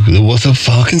to the What's Up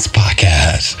Falcons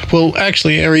podcast. Well,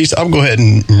 actually, Aries, I'll go ahead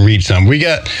and read some. We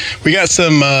got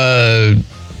some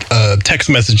text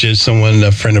messages.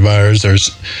 A friend of ours,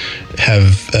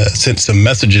 have sent some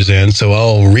messages in, so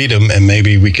I'll read them and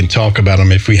maybe we can talk about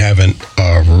them if we haven't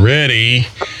already.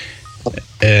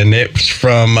 And it's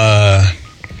from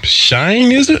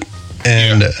Shine, is it?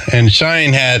 And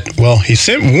Shine he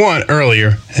sent one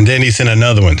earlier and then he sent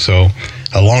another one, so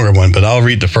a longer one, but I'll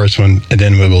read the first one and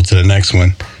then we'll go to the next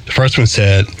one. The first one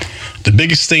said, the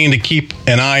biggest thing to keep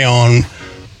an eye on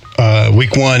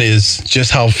week 1 is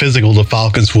just how physical the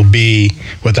Falcons will be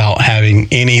without having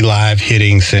any live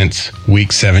hitting since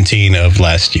week 17 of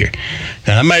last year.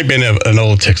 Now, that might have been an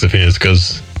old text of his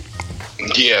because...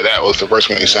 Yeah, that was the first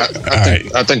one he sent.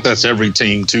 I think that's every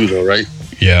team too, though, right?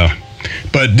 Yeah.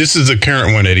 But this is the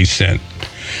current one that he sent.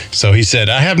 So he said,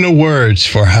 I have no words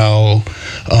for how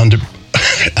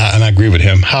and I agree with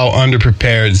him, how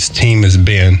underprepared this team has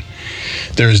been.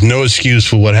 there is no excuse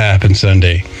for what happened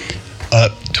Sunday.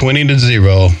 Up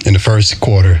 20-0 in the first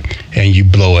quarter, and you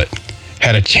blow it.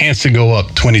 Had a chance to go up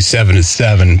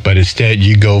 27-7, but instead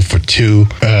you go for 2.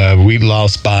 We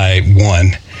lost by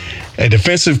 1. A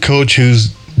defensive coach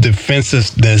whose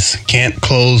defensiveness can't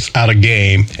close out a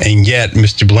game, and yet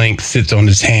Mr. Blank sits on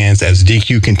his hands as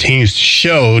DQ continues to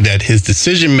show that his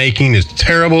decision making is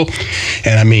terrible,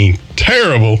 and I mean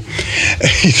terrible.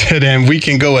 He said, and we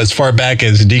can go as far back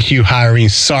as DQ hiring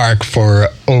Sark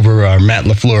over Matt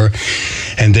LaFleur,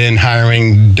 and then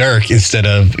hiring Dirk instead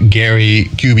of Gary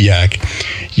Kubiak.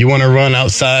 You want to run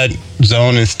outside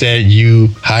zone, instead you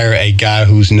hire a guy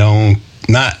who's known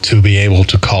not to be able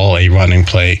to call a running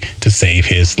play to save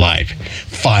his life.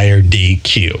 Fire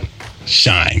DQ.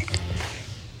 Shine,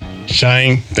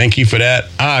 thank you for that.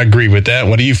 I agree with that.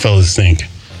 What do you fellas think?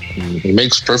 It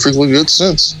makes perfectly good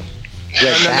sense.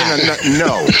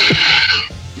 No.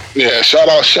 Yeah, shout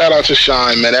out to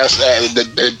Shine, man. That's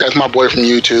my boy from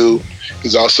YouTube.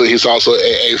 He's also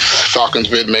a Falcons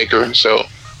vid maker. So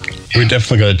we're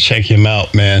definitely gonna check him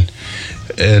out, man.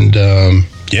 And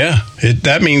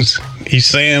that means he's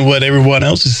saying what everyone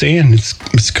else is saying.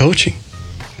 It's coaching.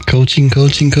 We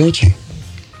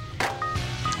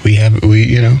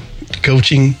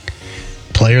coaching,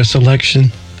 player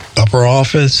selection, upper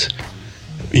office.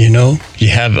 You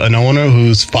have an owner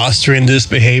who's fostering this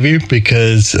behavior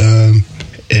because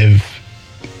if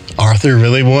Arthur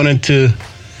really wanted to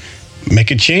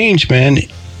make a change, man,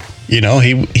 he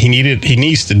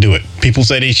needs to do it. People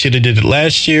say they should have did it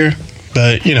last year,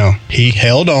 but he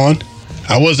held on.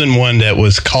 I wasn't one that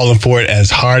was calling for it as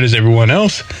hard as everyone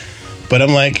else, but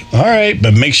I'm like, all right,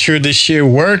 but make sure this year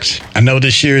works. I know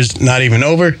this year is not even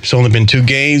over. It's only been 2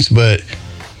 games, but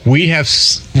we have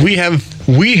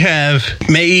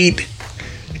made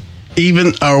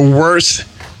even our worst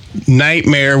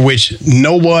nightmare, which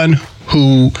no one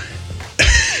who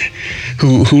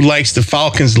likes the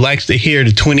Falcons likes to hear,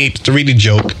 the 28-3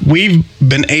 joke.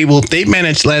 They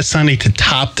managed last Sunday to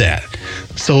top that.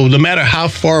 So no matter how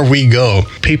far we go,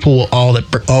 people will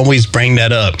always bring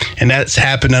that up. And that's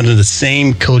happened under the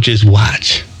same coach's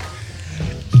watch.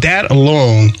 That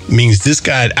alone means this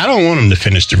guy, I don't want him to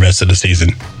finish the rest of the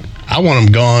season. I want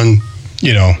him gone,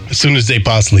 as soon as they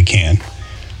possibly can.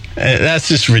 That's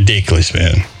just ridiculous,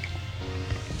 man.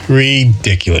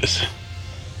 Ridiculous.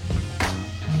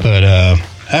 But, all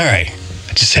right.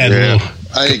 I just had a little...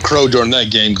 I ate crow during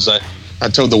that game because I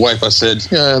told the wife, I said,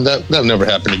 yeah, that'll never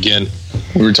happen again.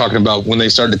 We were talking about when they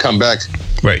started to come back.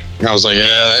 Right. And I was like,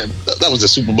 yeah, that was the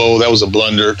Super Bowl. That was a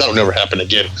blunder. That'll never happen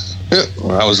again.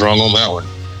 Well, I was wrong on that one.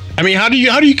 I mean, how do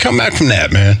you come back from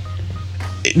that, man?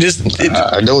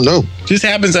 I don't know. Just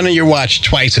happens under your watch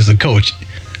twice as a coach.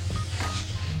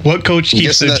 What coach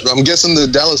keeps it? I'm guessing the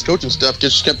Dallas coaching staff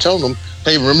just kept telling them,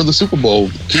 hey, remember the Super Bowl.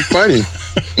 Keep fighting.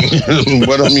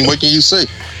 What can you say?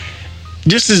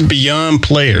 This is beyond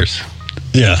players.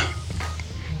 Yeah.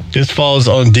 This falls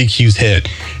on DQ's head.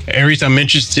 Aries, I'm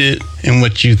interested in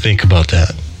what you think about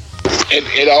that.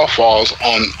 It all falls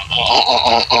on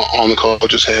the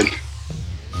coach's head.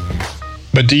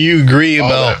 But do you agree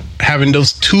about having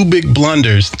those 2 big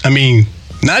blunders? I mean,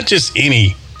 not just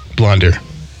any blunder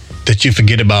that you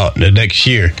forget about the next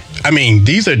year. I mean,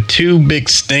 these are 2 big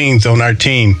stains on our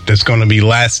team that's going to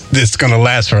last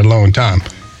for a long time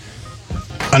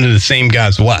under the same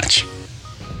guy's watch.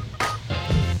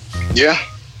 Yeah.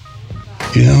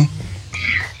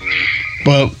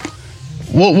 Well,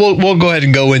 we'll go ahead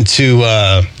and go into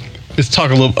let's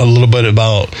talk a little bit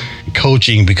about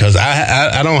coaching, because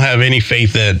I don't have any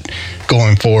faith that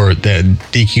going forward that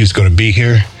DQ is going to be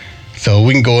here. So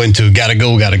we can go into gotta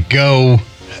go.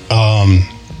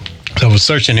 So I was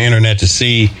searching the internet to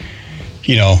see,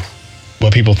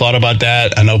 what people thought about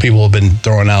that. I know people have been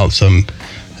throwing out some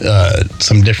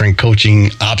different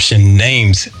coaching option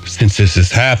names since this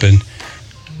has happened.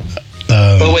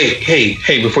 But wait,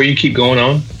 hey, before you keep going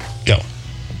on, go.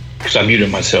 Because I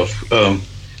muted myself.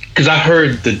 Because I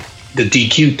heard the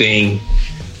DQ thing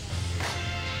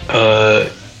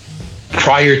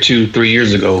prior to 3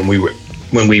 years ago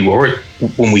when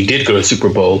we did go to Super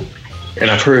Bowl, and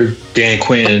I've heard Dan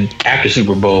Quinn after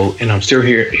Super Bowl, and I'm still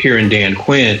hearing Dan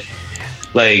Quinn.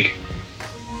 Like,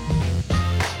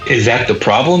 is that the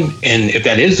problem? And if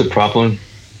that is the problem,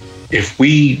 if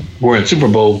we were in Super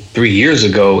Bowl 3 years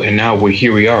ago and now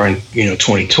here we are in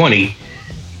 2020,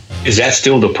 is that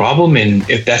still the problem? And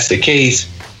if that's the case,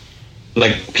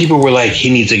 like, people were like, he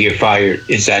needs to get fired.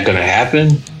 Is that going to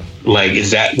happen? Like,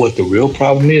 is that what the real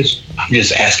problem is? I'm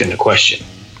just asking the question.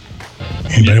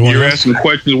 You're asking the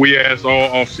questions we asked all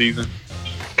off season.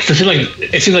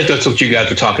 It seems like that's what you guys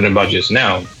were talking about just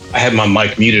now. I had my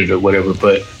mic muted or whatever,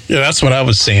 but yeah, that's what I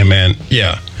was saying, man.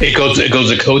 Yeah, it goes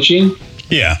to coaching.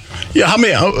 Yeah. How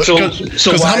many? How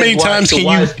many times can you?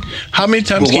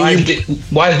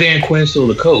 Why is Dan Quinn still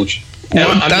the coach?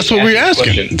 Well, that's what we're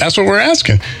asking. That's what we're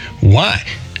asking. Why?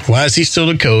 Why is he still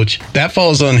the coach? That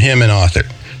falls on him and Arthur.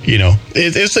 You know,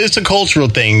 it's a cultural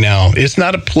thing now. It's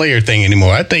not a player thing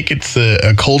anymore. I think it's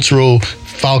a cultural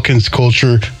Falcons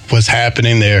culture. What's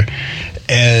happening there,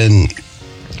 and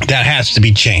that has to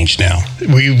be changed now.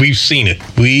 We've seen it.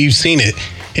 We've seen it.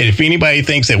 And if anybody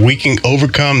thinks that we can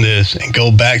overcome this and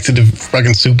go back to the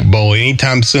fucking Super Bowl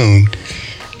anytime soon,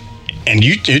 and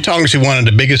you're talking to one of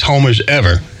the biggest homers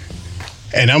ever,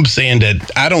 and I'm saying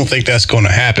that I don't think that's going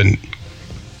to happen.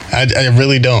 I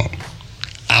really don't.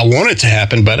 I want it to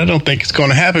happen, but I don't think it's going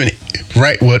to happen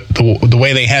right the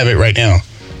way they have it right now.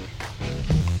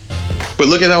 But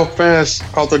look at how fast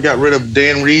Arthur got rid of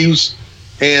Dan Reeves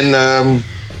and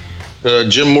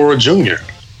Jim Mora Jr.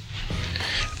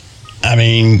 I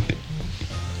mean,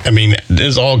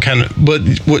 there's all kind of, but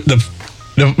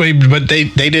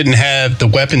they didn't have the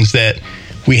weapons that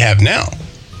we have now.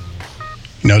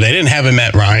 You know, they didn't have a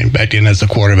Matt Ryan back then as a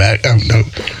quarterback. No,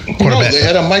 they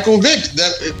had a Michael Vick.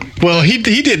 Well, he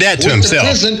did that to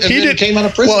himself. Came out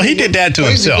of prison. Well, he did that to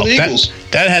himself.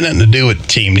 That had nothing to do with the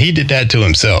team. He did that to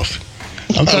himself.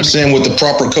 I'm saying with the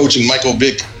proper coaching, Michael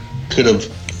Vick could have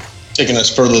taken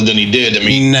us further than he did. I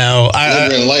mean,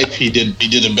 later in life, he did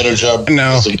a better job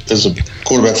as a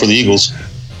quarterback for the Eagles.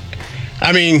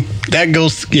 I mean, that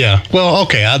goes, yeah. Well,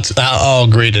 okay, I'll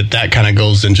agree that kind of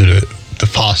goes into the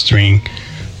fostering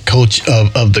coach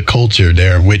of the culture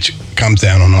there, which comes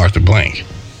down on Arthur Blank.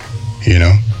 You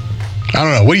know, I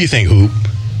don't know. What do you think, Hoop?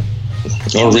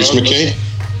 Or Rich McKay?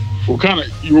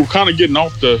 You were kind of getting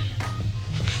off the.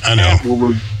 I know.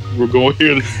 We're going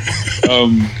here.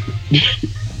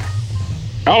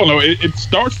 I don't know. It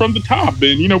starts from the top,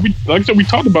 and you know, like I said, we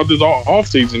talked about this all off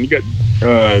season. You got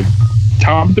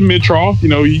Tom Dimitroff. You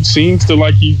know, he seems to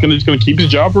like he's gonna keep his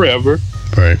job forever.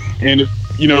 Right. And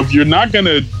if you're not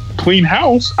gonna clean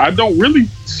house, I don't really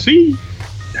see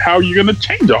how you're gonna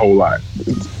change a whole lot.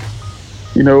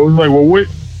 You know, it's like, well, what?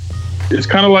 It's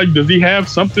kind of like, does he have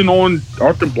something on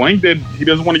Arthur Blank that he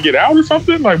doesn't want to get out or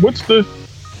something? Like, what's the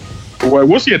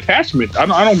attachment? I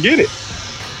don't get it.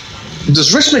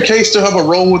 Does Rich McKay still have a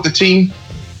role with the team?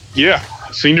 Yeah,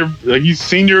 he's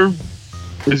senior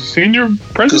president.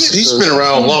 Because he's been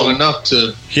around long enough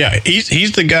to. Yeah,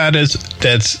 he's the guy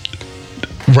that's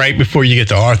right before you get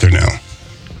to Arthur now.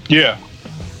 Yeah.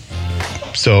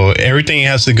 So everything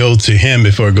has to go to him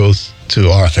before it goes to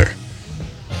Arthur.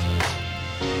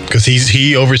 Because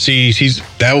he oversees.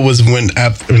 That was when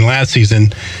last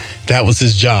season, that was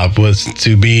his job, was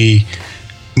to be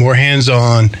more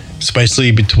hands-on,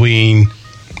 especially between,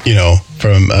 you know,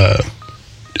 from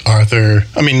Arthur.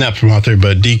 I mean, not from Arthur,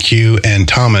 but DQ and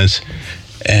Thomas.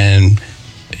 And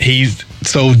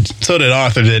so that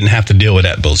Arthur didn't have to deal with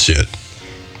that bullshit.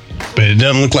 But it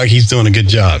doesn't look like he's doing a good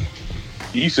job.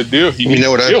 He needs to deal. You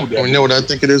know what I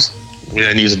think it is? Yeah,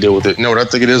 he needs to deal with it. You know what I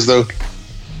think it is, though?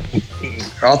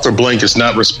 Arthur Blank is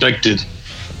not respected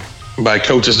by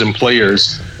coaches and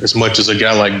players as much as a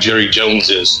guy like Jerry Jones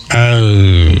is.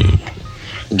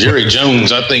 Jerry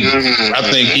Jones, I think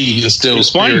he instills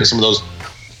fear in some of those.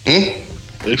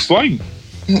 Explain.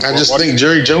 I just think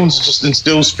Jerry Jones just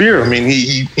instills fear. I mean,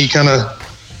 he kind of,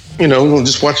 you know,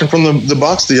 just watching from the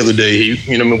box the other day.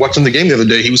 Watching the game the other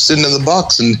day, he was sitting in the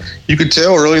box, and you could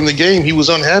tell early in the game he was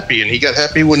unhappy, and he got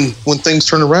happy when things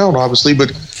turned around, obviously.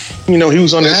 But you know, he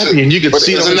was unhappy, and you could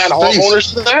see it on his face. Isn't that all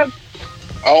owners do that?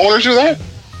 All owners do that?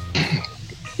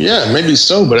 Yeah, maybe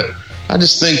so, but I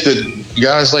just think that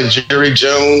guys like Jerry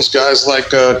Jones, guys like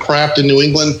Kraft in New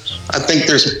England, I think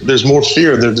there's more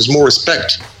fear, there's more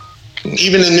respect.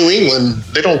 Even in New England,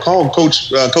 they don't call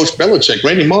Coach Belichick.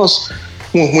 Randy Moss,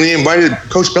 when he invited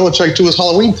Coach Belichick to his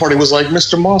Halloween party, was like,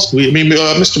 Mr.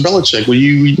 Belichick, do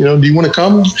you want to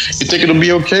come? You think it'll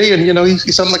be okay? And, you know, he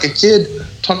sounded like a kid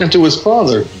talking to his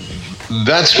father.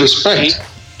 That's respect.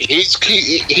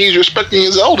 He's respecting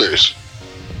his elders.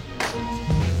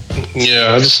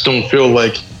 Yeah, I just don't feel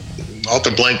like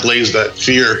Arthur Blank lays that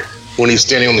fear when he's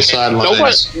standing on the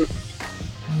sidelines.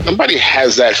 Nobody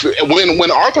has that.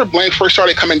 When Arthur Blank first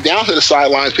started coming down to the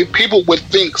sidelines, people would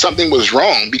think something was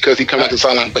wrong because he comes out to the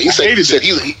sidelines. But he said he's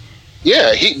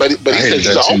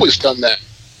always done that.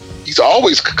 He's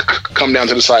always come down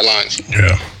to the sidelines.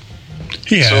 Yeah,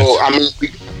 he has. So I mean,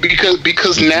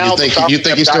 because now you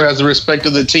think he still has the respect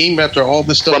of the team after all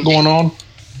this stuff going on?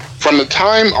 From the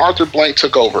time Arthur Blank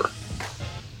took over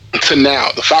to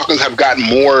now, the Falcons have gotten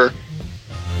more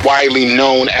widely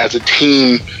known as a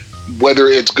team whether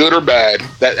it's good or bad,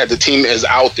 that the team is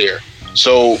out there.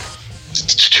 So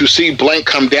to see Blank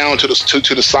come down to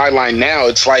the sideline now,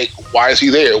 it's like, why is he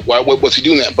there? What's he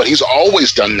doing that? But he's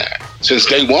always done that since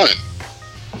day one.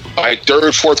 Like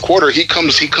third, fourth quarter, he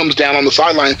comes down on the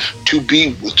sideline to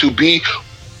be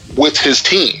with his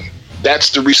team.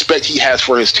 That's the respect he has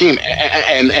for his team,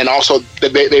 and also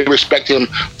they respect him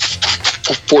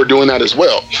for doing that as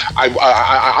well.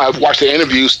 I've watched the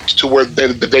interviews to where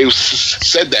they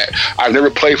said that I've never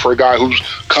played for a guy who's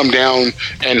come down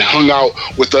and hung out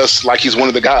with us like he's one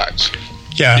of the guys.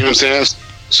 Yeah, you know what I'm saying.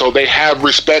 So they have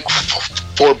respect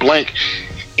for Blank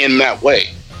in that way.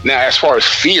 Now, as far as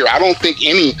fear, I don't think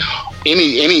any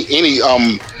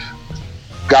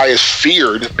guy is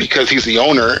feared because he's the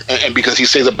owner and because he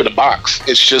stays up in the box.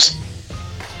 It's just,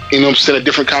 you know what I'm saying, a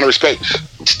different kind of respect.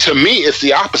 To me, it's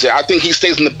the opposite. I think he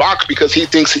stays in the box because he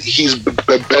thinks he's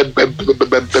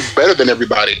better than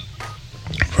everybody.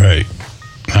 Right.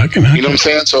 You know what I'm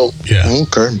saying? So yeah.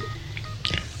 Okay.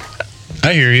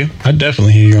 I hear you. I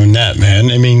definitely hear you on that, man.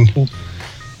 I mean,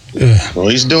 well,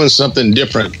 he's doing something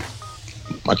different.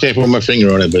 I can't put my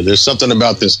finger on it, but there's something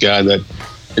about this guy that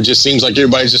it just seems like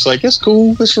everybody's just like, it's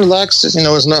cool, let's relax. You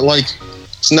know, it's not like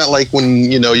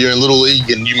when, you know, you're in Little League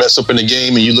and you mess up in a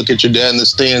game and you look at your dad in the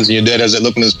stands and your dad has that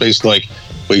look in his face like,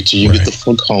 wait till you get the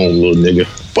fuck home, little nigga.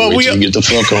 Wait till you get the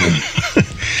fuck home.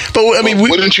 But I mean,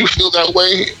 wouldn't you feel that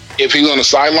way if he's on the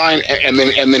sideline and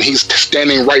then he's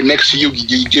standing right next to you,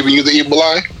 giving you the evil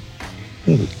eye?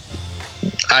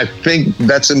 I think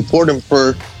that's important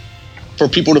for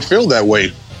people to feel that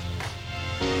way.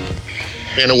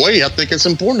 In a way, I think it's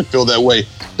important to feel that way.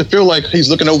 To feel like he's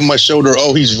looking over my shoulder.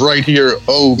 Oh, he's right here.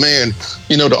 Oh, man.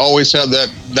 You know, to always have that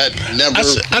never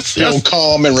feel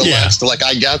calm and relaxed. Yeah. Like,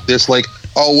 I got this. Like,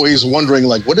 always wondering,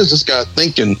 like, what is this guy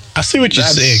thinking? I see what you're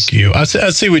saying, Q. I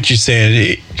see what you're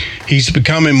saying. He's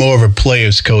becoming more of a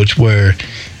player's coach where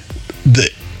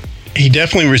he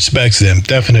definitely respects them,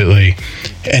 definitely.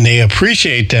 And they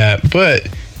appreciate that. But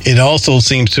it also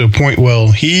seems to a point,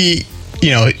 well, he... You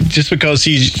know, just because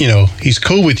he's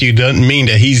cool with you doesn't mean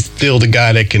that he's still the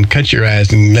guy that can cut your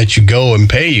ass and let you go and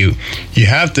pay you. You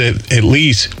have to at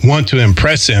least want to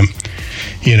impress him.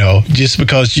 You know, just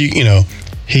because you know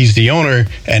he's the owner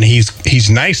and he's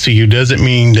nice to you doesn't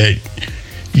mean that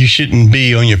you shouldn't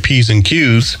be on your P's and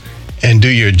Q's and do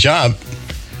your job.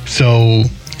 So,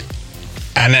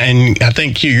 and I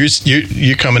think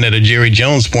you're coming at a Jerry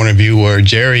Jones point of view where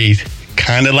Jerry.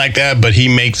 Kind of like that, but he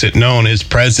makes it known his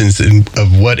presence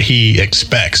of what he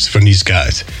expects from these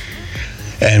guys.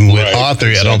 And with Arthur,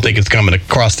 I don't think it's coming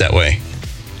across that way.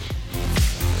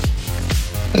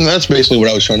 And that's basically what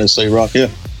I was trying to say, Rock. Yeah,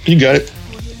 you got it.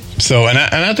 So, and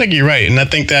I think you're right, and I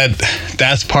think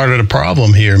that's part of the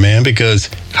problem here, man. Because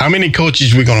how many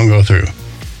coaches we going to go through?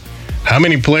 How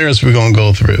many players we going to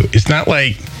go through? It's not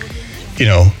like, you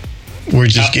know, we're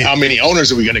just how many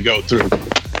owners are we going to go through?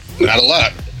 Not a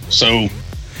lot. So,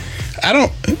 I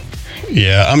don't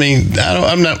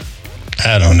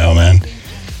know, man.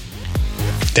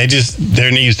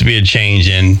 There needs to be a change,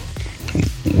 and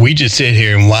we just sit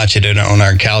here and watch it on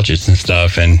our couches and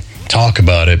stuff and talk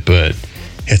about it, but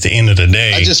at the end of the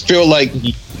day... I feel like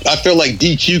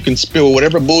DQ can spill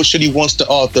whatever bullshit he wants to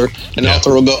Arthur, and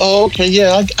Arthur will go, oh, okay,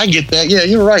 yeah, I get that. Yeah,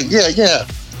 you're right.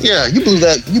 Yeah, you blew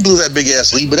that big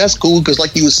ass lead, but that's cool because,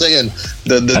 like you were saying,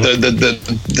 the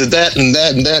that and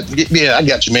that. Yeah, I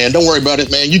got you, man. Don't worry about it,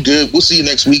 man. You good? We'll see you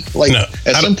next week. Like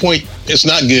at some point, it's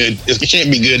not good. It can't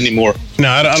be good anymore. No,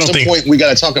 I don't think. At some point, we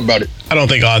got to talk about it. I don't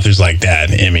think Arthur's like that.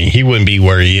 I mean, he wouldn't be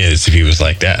where he is if he was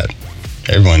like that.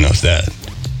 Everyone knows that.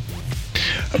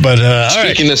 But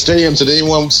speaking of stadiums, did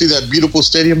anyone see that beautiful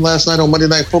stadium last night on Monday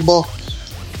Night Football?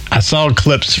 I saw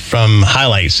clips from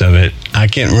highlights of it. I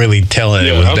can't really tell it.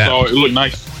 Yeah, it was I that. saw it. It looked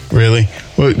nice. Really?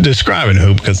 Well, describe it,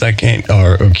 Hoop, because I can't,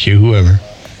 or Q, whoever.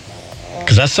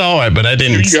 Because I saw it, but I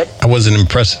wasn't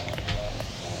impressed.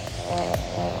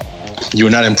 You were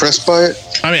not impressed by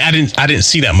it? I mean, I didn't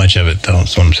see that much of it, though.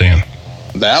 That's what I'm saying.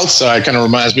 The outside kind of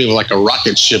reminds me of like a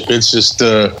rocket ship. It's just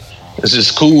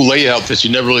cool layout that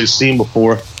you never really seen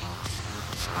before.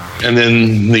 And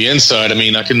then the inside, I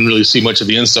mean, I couldn't really see much of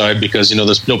the inside because, you know,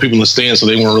 there's no people in the stands, so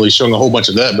they weren't really showing a whole bunch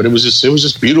of that. But it was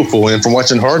just beautiful. And from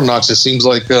watching Hard Knocks, it seems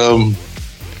like,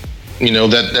 you know,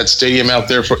 that stadium out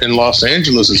there in Los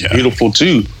Angeles is beautiful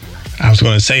too. I was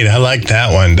going to say that I like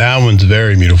that one. That one's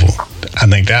very beautiful. I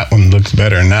think that one looks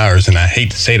better than ours, and I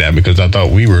hate to say that because I thought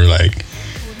we were like,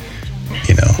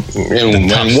 you know,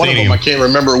 and one of them, I can't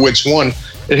remember which one.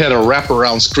 It had a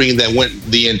wraparound screen that went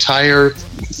the entire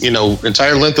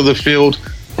length of the field,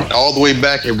 all the way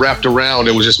back. It wrapped around.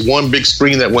 It was just one big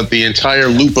screen that went the entire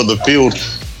loop of the field.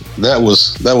 That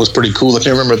was pretty cool. I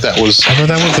can't remember if that was I thought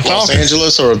that was the Los Falcons.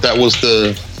 Angeles or if that was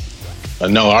the.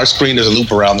 No, our screen doesn't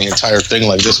loop around the entire thing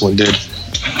like this one did.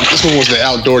 This one was the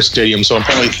outdoor stadium, so I'm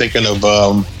probably thinking of.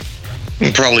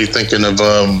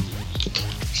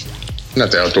 Not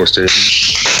the outdoor stadium.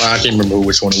 I can't remember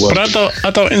which one it was. But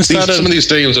I thought inside some of these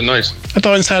stadiums are nice. I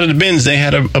thought inside of the bins they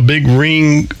had a big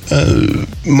ring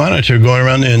monitor going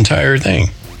around the entire thing.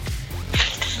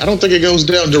 I don't think it goes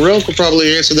down. Darrell could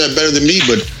probably answer that better than me,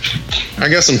 but I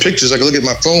got some pictures. I can look at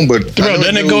my phone, but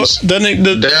Doesn't it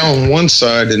go down one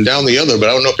side and down the other? But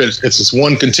I don't know if it's this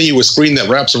one continuous screen that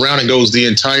wraps around and goes the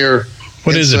entire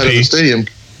What is it, inside of the Pete? stadium.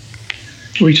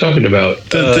 What are you talking about?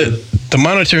 The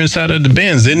monitor inside of the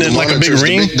bins, isn't it like a big monitors,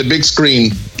 ring? The big screen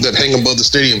that hang above the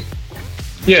stadium.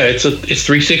 Yeah, it's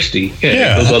 360.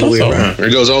 Yeah, it goes all the way I thought so. around.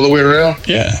 It goes all the way around?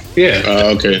 Yeah.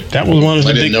 Yeah. Okay. That was one of the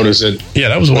I didn't big, notice it. Yeah,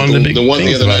 that was one of the big The one the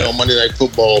things other about night it. on Monday Night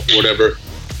Football or whatever,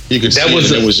 you could That see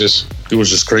was it. It was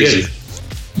just crazy. Yeah,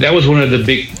 that was one of the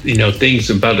big things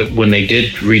about it when they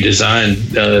did redesign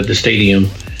the stadium,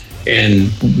 and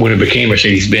when it became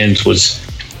Mercedes-Benz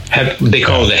they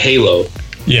call it a halo.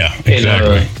 Yeah,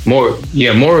 exactly. And more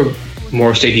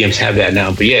stadiums have that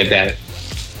now. But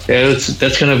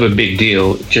that's kind of a big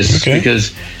deal, just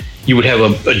because you would have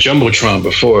a jumbotron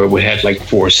before. It had like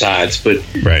 4 sides, but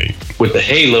right with the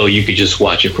halo, you could just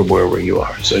watch it from wherever you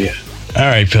are. So yeah. All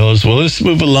right, fellas. Well, let's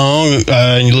move along.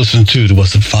 And you listen to the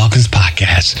What's the Falcons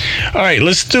podcast. All right,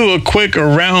 let's do a quick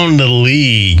around the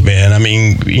league, man. I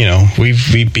mean, we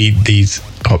beat these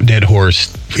dead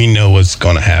horse. We know what's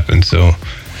going to happen. So,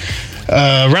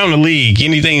 around the league,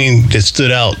 anything that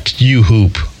stood out to you,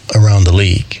 Hoop, around the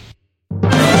league?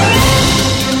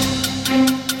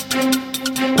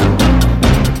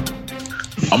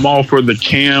 I'm all for the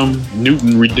Cam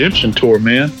Newton redemption tour,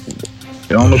 man.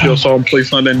 I don't know if y'all saw him play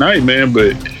Sunday night, man,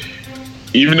 but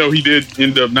even though he did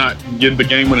end up not getting the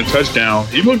game-winning touchdown,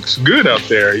 he looks good out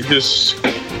there. It's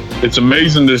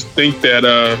amazing to think that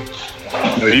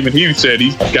even he said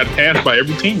he got passed by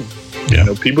every team.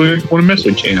 Yeah. People want to mess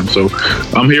with Cam, so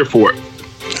I'm here for it.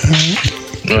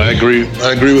 I agree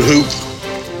with Hoop.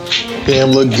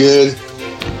 Cam looked good.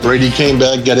 Brady came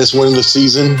back, got his win of the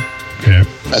season. Yeah.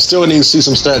 I still need to see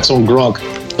some stats on Gronk.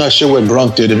 Not sure what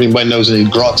Gronk did, if anybody knows any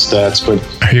Gronk stats, but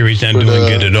I hear he's not doing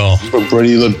good at all. But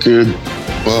Brady looked good.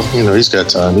 Well, he's got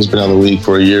time. He's been out of the league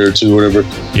for a year or two, whatever.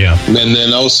 Yeah. And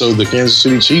then also the Kansas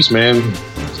City Chiefs, man,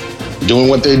 doing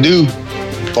what they do.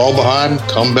 Fall behind,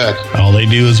 come back. All they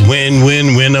do is win,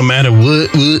 no matter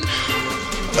what.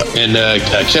 And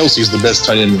Kelsey's the best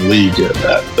tight end in the league.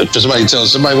 If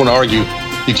somebody want to argue,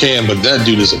 you can, but that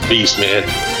dude is a beast, man.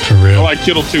 For real. I like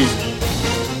Kittle too.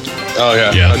 Oh,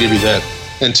 yeah. I'll give you that.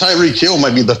 And Tyreek Hill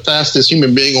might be the fastest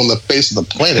human being on the face of the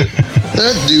planet.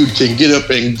 That dude can get up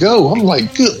and go. I'm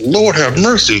like, good Lord, have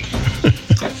mercy.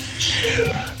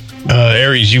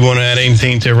 Aries, you want to add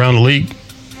anything to around the league?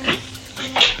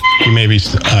 You maybe.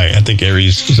 I think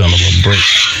Aries is on a little break.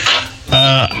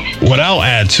 What I'll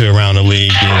add to around the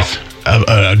league is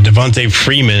a Devontae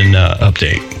Freeman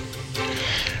update.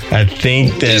 I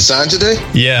think that. Did he sign today?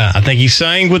 Yeah, I think he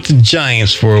signed with the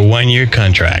Giants for a 1-year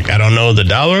contract. I don't know the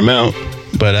dollar amount,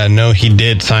 but I know he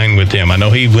did sign with them. I know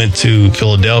he went to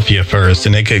Philadelphia first,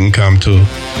 and they couldn't come to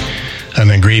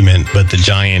an agreement. But the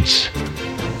Giants,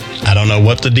 I don't know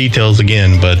what the details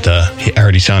again, but he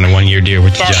already signed a 1-year deal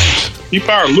with the Giants. He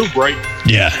fired Luke, right?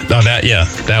 Yeah,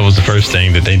 that was the first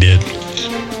thing that they did.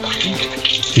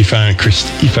 He fired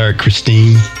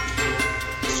Christine.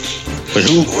 But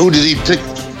who did he pick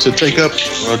to take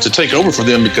over for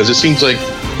them? Because it seems like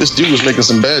this dude was making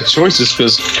some bad choices.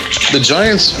 Because the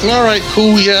Giants, all right,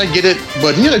 cool, yeah, I get it,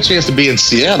 but he had a chance to be in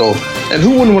Seattle, and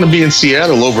who wouldn't want to be in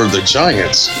Seattle over the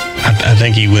Giants? I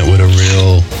think he went with a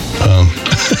real,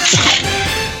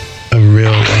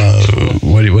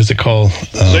 what was it called?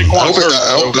 I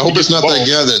hope it's not that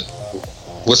guy that.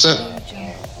 What's that?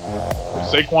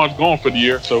 Saquon's gone for the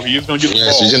year, so he is going to get the ball.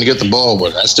 Yes, he's going to get the ball,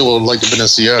 but I still would like to have been in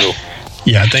Seattle.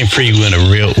 Yeah, I think Free went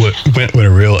with a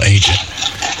real agent,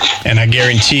 and I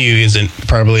guarantee you, isn't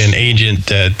probably an agent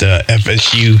at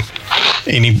FSU.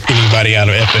 Anybody out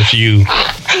of FSU?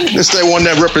 This that one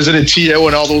that represented T.O.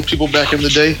 and all those people back in the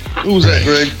day. Who was that,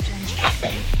 Greg?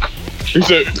 He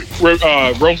said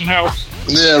Rosenhaus.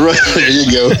 Yeah, right. There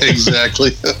you go.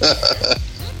 Exactly.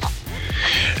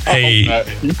 Hey,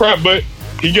 you probably, but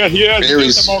he had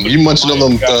Aries, you munching on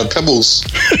them pebbles.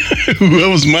 Who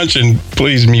was munching?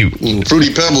 Please mute.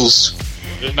 Fruity Pebbles.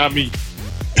 It's not me.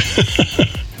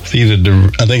 It's either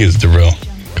I think it's Darrell,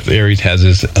 because Aries has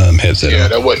his headset Yeah, on.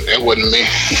 that wasn't me.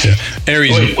 Yeah.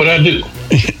 Aries, What I do?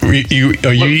 are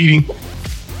you eating?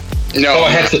 No,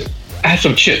 I had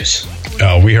some chips.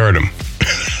 Oh, we heard him.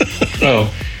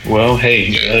 Oh, well, hey,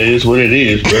 it is what it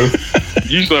is, bro.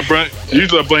 Usually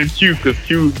I blame Q because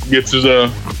Q gets his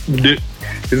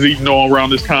eating all around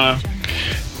this time.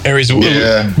 Aries, we're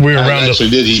around. I actually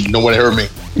did eat. Nobody heard me.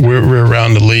 We're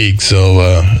around the league, so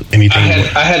anything.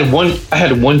 I had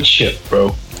one chip,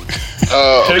 bro.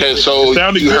 Okay, so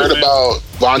you heard about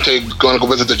Vontae going to go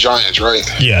visit the Giants, right?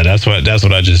 Yeah, that's what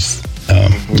I just.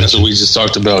 That's what we just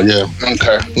talked about. Yeah.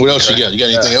 Okay. What else you got? You got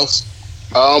anything else?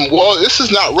 Well, this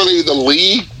is not really the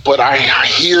league, but I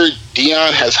hear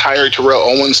Dion has hired Terrell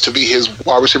Owens to be his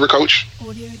wide receiver coach.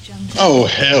 Oh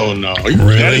hell no!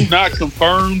 Really? That is not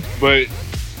confirmed, but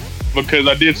because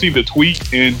I did see the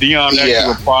tweet and Dion actually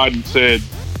replied and said,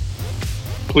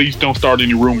 "Please don't start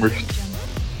any rumors."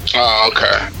 Oh,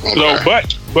 okay. So,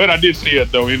 but I did see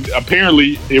it though. And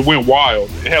apparently, it went wild.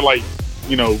 It had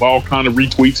all kind of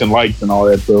retweets and likes and all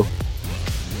that. So,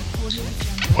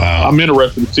 wow, I'm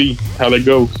interested to see how that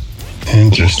goes.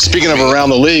 Interesting. Speaking of around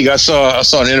the league, I saw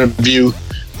an interview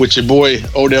with your boy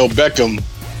Odell Beckham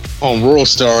on World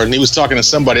Star, and he was talking to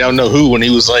somebody, I don't know who, and he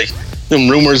was like, them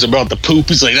rumors about the poop.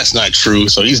 He's like, that's not true.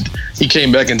 So he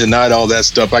came back and denied all that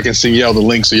stuff. I can send y'all the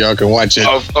link so y'all can watch it.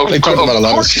 They talk about a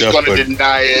lot of stuff. He's going to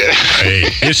deny it.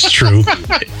 Hey, it's true.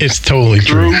 It's totally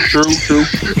true. True.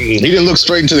 He didn't look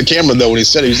straight into the camera though when he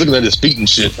said it. He was looking at his feet and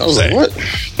shit. I was like, what?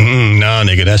 Nah,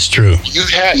 nigga, that's true. You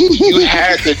had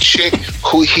the chick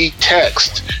who he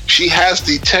texted. She has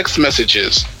the text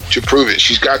messages to prove it.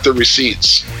 She's got the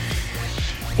receipts.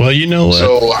 Well, you know what?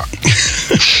 So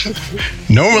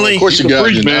normally, of course you got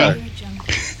it, man.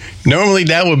 Normally,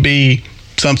 that would be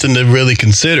something to really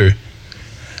consider.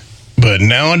 But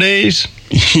nowadays,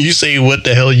 you say what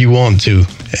the hell you want to,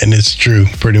 and it's true,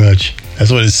 pretty much.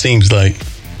 That's what it seems like.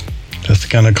 That's the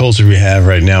kind of culture we have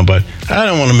right now. But I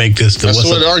don't want to make this. That's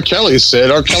what R. Kelly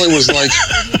said. R. Kelly was like,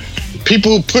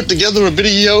 people put together a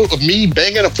video of me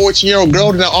banging a 14-year-old girl,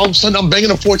 and now all of a sudden I'm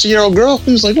banging a 14-year-old girl.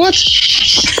 He was like, what?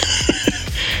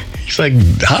 It's like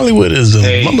Hollywood is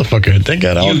a motherfucker. They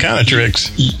got all kind of tricks.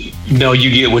 No,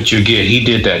 you get what you get. He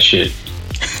did that shit.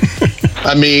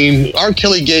 I mean, R.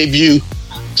 Kelly gave you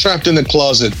Trapped in the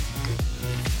Closet,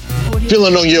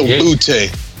 Feeling on Your Booty.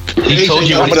 He told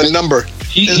you what a number.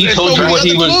 He told you what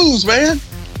he was. Clues, man.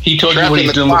 He told you what he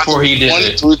was doing before he did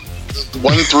it.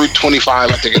 1 through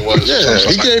 25, I think it was. Yeah,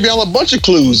 he gave y'all a bunch of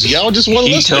clues. Y'all just want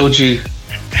to listen. He told you,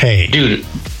 hey, dude.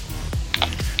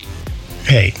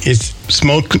 Hey, it's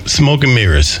smoke and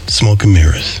mirrors. Smoke and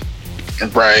mirrors.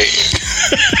 Right.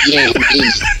 Yeah.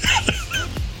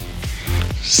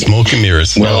 Smoke and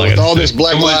mirrors. Well, with all this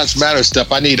Black Lives Matter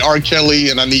stuff, I need R. Kelly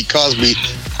and I need Cosby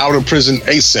out of prison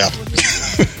ASAP.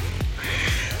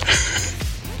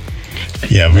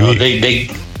 Yeah,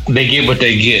 they get what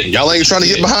they get. Y'all ain't trying to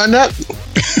get behind that?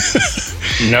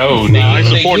 No, I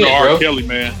support R. Kelly,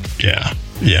 man.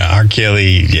 Yeah, R.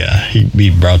 Kelly, he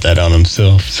brought that on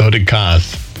himself. So did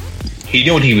Cos. He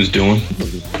knew what he was doing.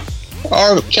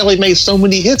 R. Kelly made so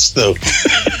many hits, though.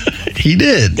 He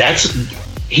did.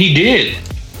 He did.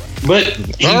 But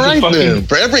all right, then.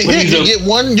 For every hit, you get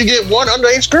one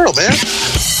underage girl, man.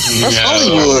 That's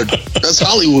Hollywood. That's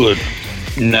Hollywood.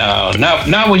 No,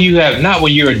 not when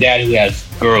you're a dad who has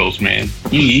girls, man.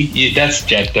 That's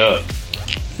jacked up.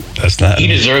 That's not. He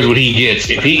deserves what he gets.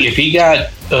 If he got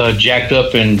jacked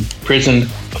up in prison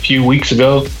a few weeks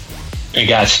ago and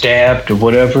got stabbed or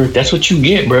whatever, that's what you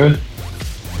get, bro.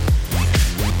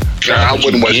 I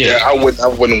wouldn't wish that. I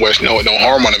wouldn't wish no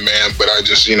harm on a man, but I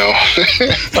just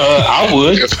I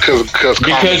would because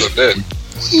karma's a bit.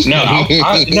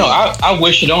 I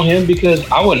wish it on him because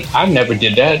I never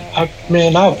did that.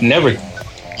 I've never.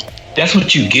 That's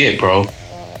what you get, bro.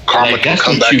 Karma can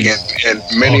come back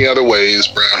in many other ways,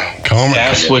 bro. Karma.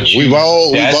 That's what you. We've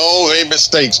all made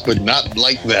mistakes, but not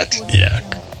like that. Yeah,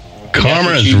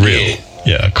 karma is real.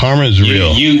 Yeah, karma is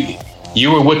real. You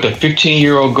were with a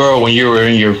 15-year-old girl when you were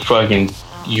in your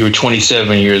you were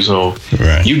 27 years old.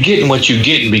 Right. You getting what you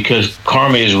getting because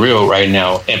karma is real right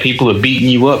now, and people are beating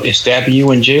you up and stabbing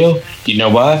you in jail. You know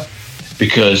why?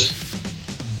 Because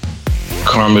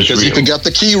karma's real. Because you forgot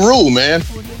the key rule, man.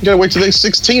 You gotta wait till they're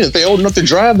 16. If they old enough to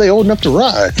drive, they old enough to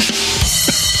ride.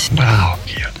 Wow.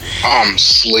 Yeah. I'm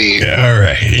sleep. Yeah, all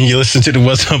right. And you listen to the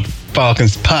What's Up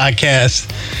Falcons podcast.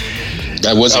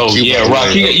 That wasn't cute. Yeah,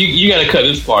 Rock, you got to cut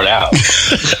this part out.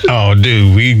 Oh,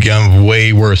 dude, we got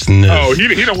way worse than this. Oh, he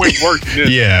done way worse than this.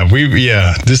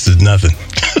 Yeah, this is nothing.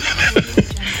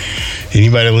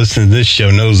 Anybody listening to this show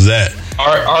knows that.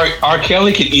 R.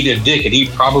 Kelly can eat a dick, and he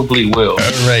probably will.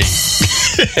 All right.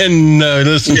 And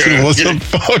listen to the What's Up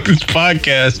Falcons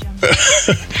podcast.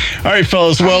 All right,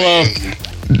 fellas. Well,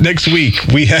 next week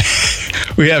we have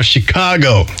we have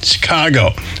Chicago.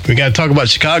 We got to talk about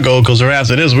Chicago because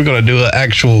after this, we're going to do an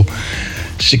actual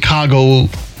Chicago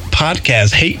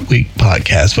podcast, Hate Week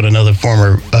podcast, with another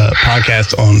former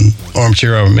podcast on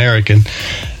Armchair American.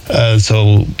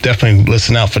 So definitely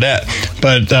listen out for that.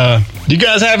 But do you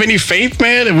guys have any faith,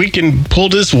 man, that we can pull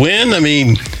this win? I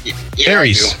mean,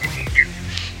 Aries.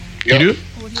 You do?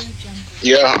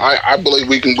 Yeah, I believe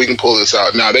we can pull this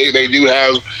out. Now they do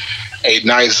have a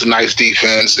nice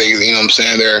defense. They, you know what I'm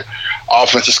saying, their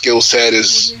offensive skill set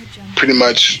is pretty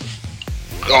much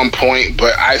on point,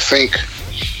 but I think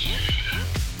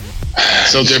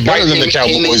so they're better than the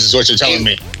Cowboys is what you're telling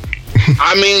me.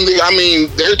 I mean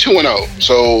they're 2-0,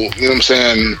 so you know what I'm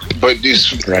saying, but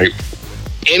these right,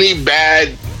 any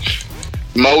bad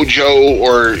mojo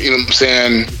or you know what I'm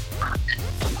saying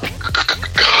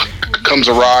comes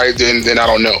awry, then I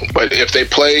don't know. But if they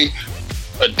play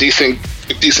a decent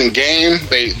game,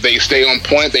 they stay on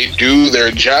point, they do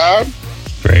their job,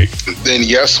 right? Then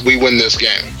yes, we win this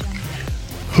game.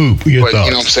 Your thoughts?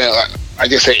 You know what I'm saying? I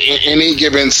just say any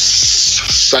given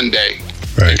Sunday,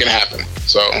 right, it can happen.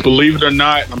 So believe it or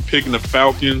not, I'm picking the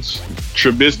Falcons.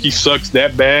 Trubisky sucks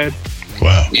that bad.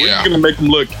 Wow. We're just gonna make him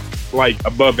look like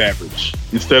above average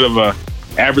instead of a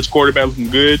average quarterback looking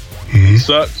good. He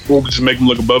sucks. We'll just make him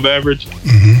look above average.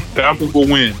 Falcons will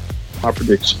win. My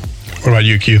prediction. What about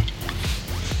you, Q?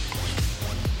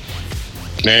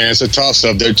 Man, it's a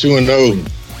toss-up. They're 2-0.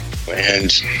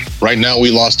 And right now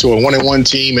we lost to a 1-1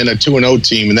 team and a 2-0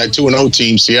 team. And that 2-0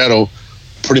 team, Seattle,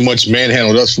 pretty much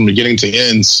manhandled us from beginning to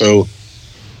end. So,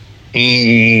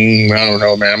 I don't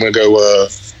know, man. I'm going to go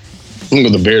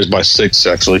the Bears by 6,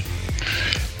 actually.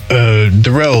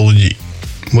 Darrell,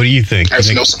 what do you think?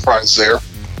 There's no surprise there.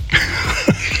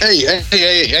 Hey.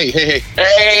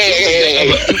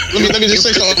 Let me just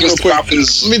say something real quick. Let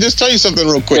me just tell you something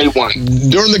real quick.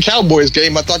 During the Cowboys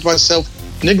game, I thought to myself,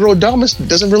 Negro Damas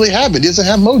doesn't really have it. He doesn't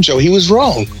have mojo. He was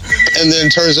wrong. And then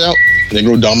it turns out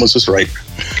Negro Damas was right.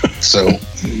 So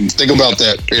think about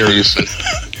that, Aries.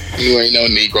 You ain't no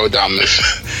Negro Damas.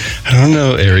 I don't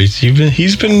know, Aries.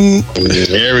 He's been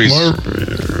Aries more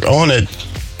on it.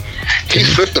 He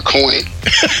flipped the coin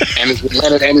and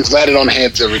it's landed on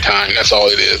heads every time. That's all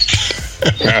it is.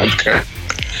 Okay.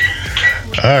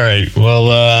 All right. Well,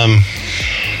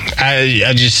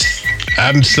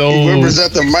 I'm so. Whoever's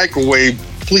at the microwave,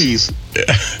 please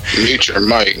mute your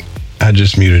mic. I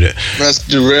just muted it. That's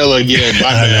Darrell again.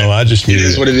 I know. I just muted it.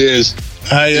 It is what it is.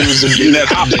 It was a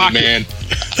beautiful day, man.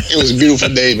 It was a beautiful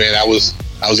day, man. I was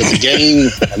at the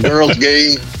game, a girls'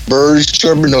 game. Birds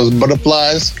chirping, those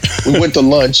butterflies. We went to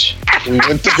lunch. We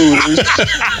went to Hooters.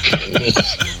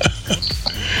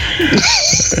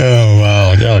 Oh,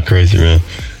 wow. Y'all are crazy, man.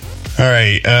 All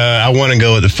right. I want to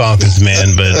go with the Falcons,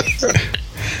 man, but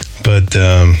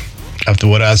after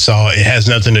what I saw, it has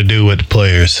nothing to do with the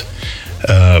players.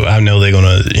 I know they're going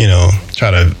to,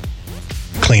 try to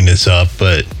clean this up,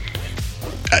 but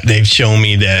they've shown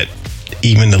me that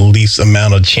even the least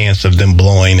amount of chance of them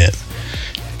blowing it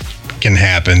can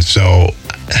happen. So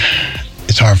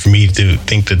it's hard for me to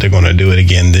think that they're going to do it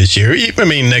again this year. I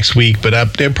mean, next week,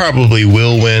 but they probably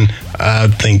will win. I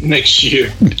think next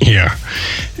year. Yeah,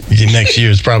 next year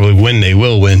is probably when they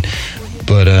will win.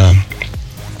 But I'm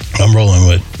rolling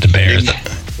with the Bears.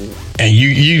 And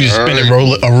you just spin a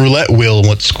roulette wheel on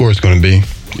what the score is going to be.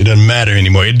 It doesn't matter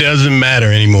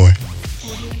anymore.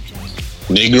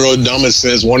 Negro Dumbest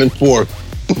says 1-4.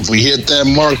 If we hit that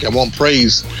mark, I want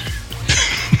praise.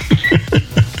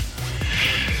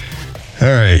 All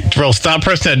right, Terrell, stop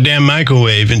pressing that damn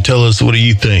microwave and tell us what do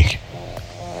you think.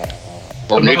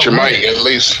 Or mute your mic at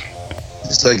least.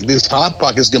 It's like this hot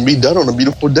pocket's gonna be done on a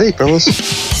beautiful day, fellas.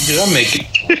 Dude, I'm making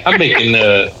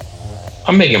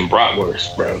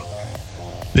bratwurst, bro.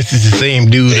 This is the same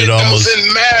dude that almost. It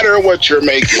doesn't matter what you're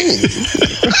making.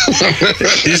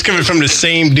 This is coming from the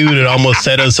same dude that almost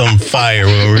set us on fire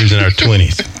when we were in our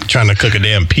 20s, trying to cook a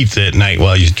damn pizza at night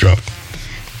while he's drunk.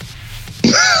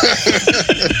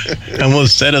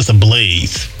 Almost set us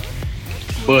ablaze.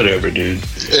 Whatever, dude.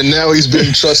 And now he's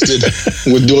been trusted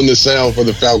with doing the sound for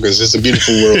the Falcons. It's a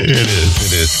beautiful world. It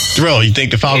is. Terrell, you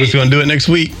think the Falcons are going to do it next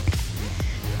week?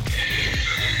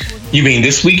 You mean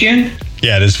this weekend?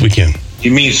 Yeah, this weekend.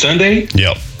 You mean Sunday?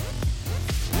 Yep.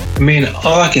 I mean,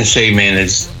 all I can say, man,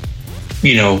 is,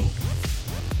 I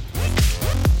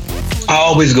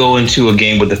always go into a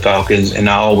game with the Falcons, and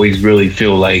I always really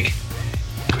feel like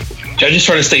I just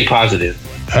try to stay positive.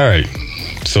 All right.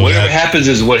 So whatever happens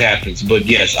is what happens. But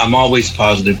yes, I'm always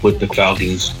positive with the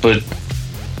Falcons. But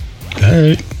all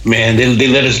right, man, they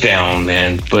let us down,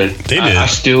 man. But they did.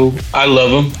 I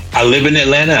love them. I live in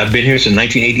Atlanta. I've been here since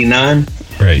 1989.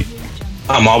 Right.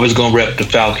 I'm always gonna rep the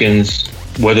Falcons,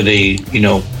 whether they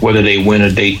win or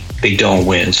they don't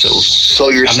win. So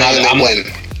you're saying they win?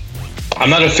 I'm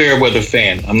not a fair weather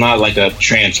fan. I'm not like a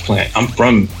transplant. I'm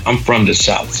from the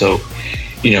South. So,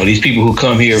 these people who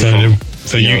come here. So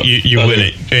you win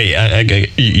it. Hey,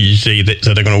 you say that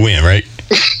so they're gonna win, right?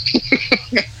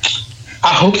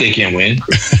 I hope they can win.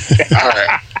 All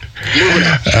right.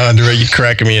 Andre, you're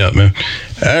cracking me up, man.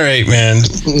 All right, man.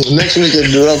 Next week,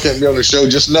 if Darrell can't be on the show,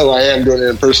 just know I am doing an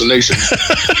impersonation.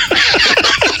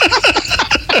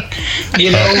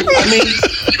 You're going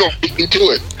to beat me to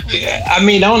it. I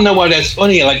don't know why that's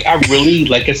funny. Like, I really,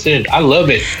 like I said, I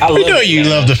love it. We know you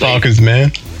love the Falcons,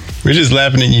 man. We're just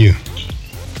laughing at you.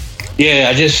 Yeah,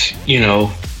 I just,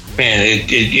 man, it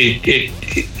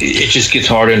just gets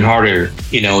harder and harder.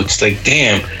 It's like,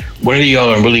 damn, when are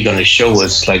y'all really going to show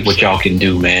us like what y'all can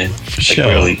do, man? For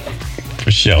sure.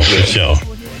 For sure.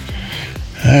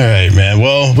 All right, man.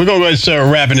 Well, we're going to go ahead and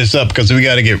start wrapping this up because we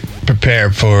got to get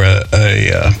prepared for a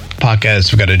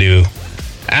podcast we got to do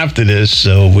after this.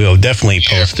 So we'll definitely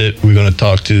post it. We're going to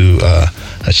talk to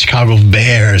a Chicago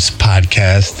Bears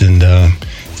podcast, and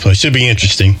so it should be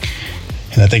interesting.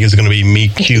 And I think it's going to be me,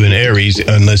 Q, and Aries.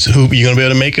 Unless you going to be able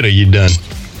to make it, or you done?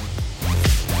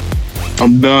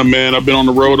 I'm done, man. I've been on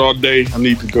the road all day. I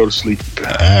need to go to sleep.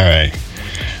 All right.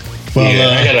 Well,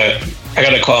 yeah, I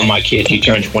gotta call my kid. He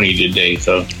turned 20 today,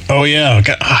 so. Oh yeah,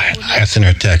 I sent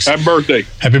her a text. Happy birthday!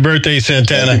 Happy birthday,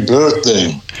 Santana! Happy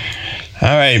birthday!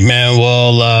 All right, man.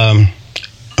 Well, I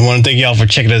want to thank y'all for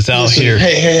checking us out here.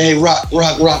 Hey, Rock!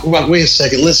 Wait a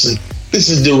second. Listen, this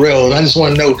is Darrell, and I just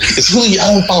want to know: is Julio?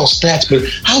 I don't follow stats, but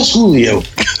how's Julio?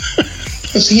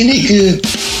 Is he any good?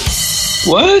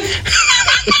 What?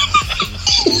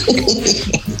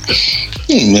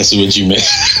 He ain't messing with you, man.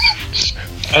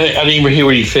 I didn't even hear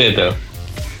what you said, though.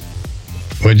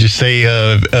 What'd you say,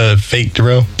 fake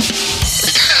Darrell?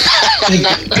 Fake.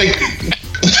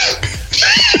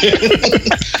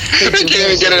 Can't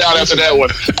even get it out after that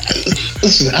one.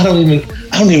 Listen, I don't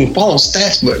even follow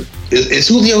stats, but is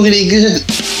Julio any good?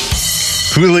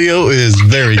 Julio is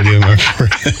very good, my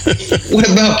friend. What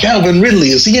about Calvin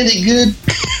Ridley? Is he any good?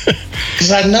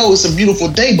 Because I know it's a beautiful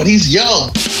day, but he's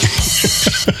young.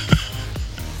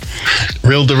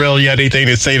 Real Darrell, you got anything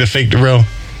to say to fake Darrell?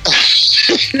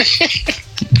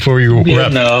 Before you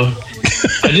wrap? No.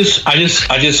 I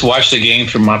just watch the game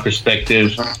from my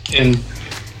perspective, and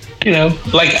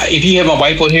like if you have my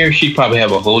wife on here, she'd probably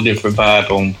have a whole different vibe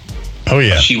on. Oh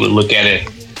yeah. How she would look at it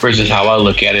versus how I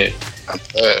look at it.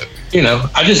 I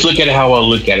just look at it how I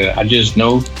look at it. I just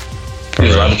know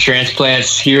there's a lot of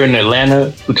transplants here in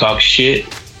Atlanta who talk shit.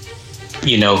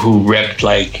 Who rep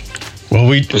like. Well,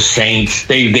 the Saints,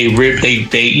 they rep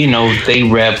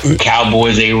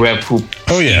Cowboys, they rep or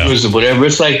whatever.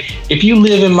 It's like, if you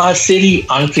live in my city,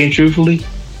 honestly and truthfully,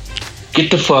 get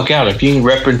the fuck out. If you ain't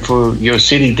repping for your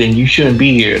city, then you shouldn't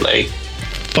be here. Like,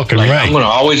 fucking right. I'm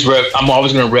always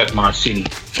gonna rep my city.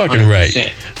 Fucking 100%.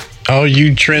 right. Oh,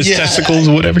 you trans-testicles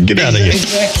or whatever, get out of here.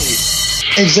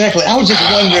 Exactly. I was just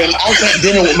wondering, I was at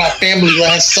dinner with my family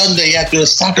last Sunday after a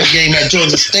soccer game at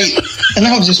Georgia State, and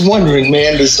I was just wondering,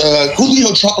 man, does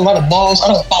Julio talk a lot of balls? I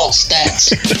don't follow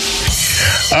stats.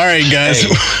 All right, guys.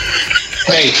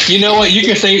 Hey, you know what? You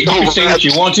can say what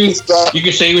you want to. You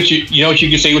can say what you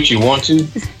can say what you want to.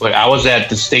 But I was at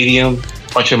the stadium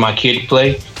watching my kid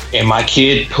play, and my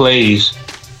kid plays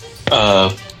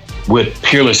with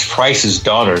Peerless Price's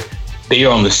daughter. They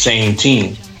are on the same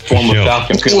team. Former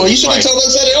Falcon. Well, you should have told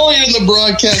us that earlier in the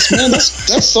broadcast, man.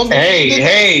 That's something.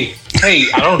 Hey!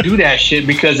 I don't do that shit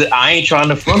because I ain't trying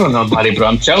to front on nobody. But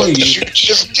I'm telling you,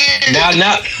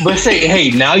 now. But say, hey,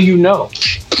 now you know.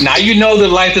 Now you know the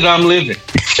life that I'm living.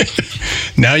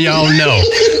 Now y'all know.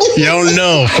 Y'all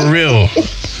know for real,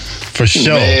 for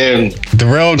sure. Man,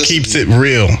 Darrell keeps it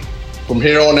real. From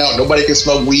here on out, nobody can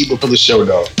smoke weed before the show,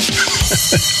 dog.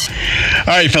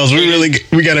 All right, fellas,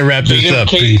 we got to wrap this up.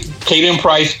 Caden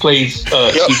Price plays.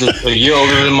 He's a year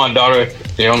older than my daughter.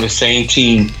 They're on the same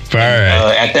team. All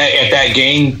right. At that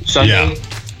game Sunday,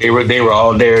 they were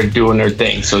all there doing their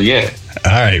thing. So yeah.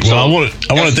 All right. Well, I want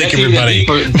to thank everybody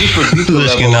deeper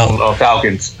listening on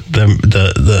Falcons.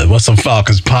 The What's Up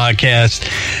Falcons podcast,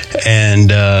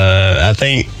 and I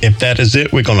think if that is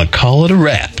it, we're gonna call it a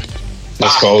wrap.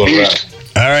 Let's call it a wrap.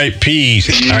 All right, peace.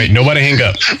 All right, nobody hang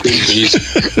up. Peace.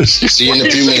 See you in a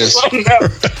few minutes.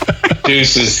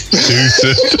 Deuces.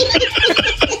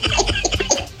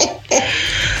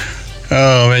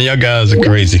 Oh man, y'all guys are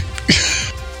crazy.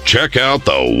 Check out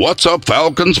the What's Up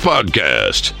Falcons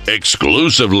podcast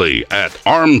exclusively at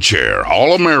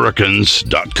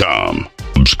armchairallamericans.com.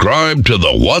 Subscribe to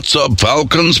the What's Up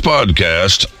Falcons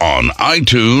podcast on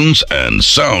iTunes and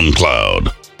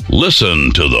SoundCloud.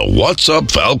 Listen to the What's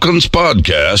Up Falcons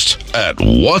podcast at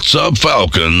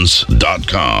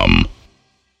whatsupfalcons.com.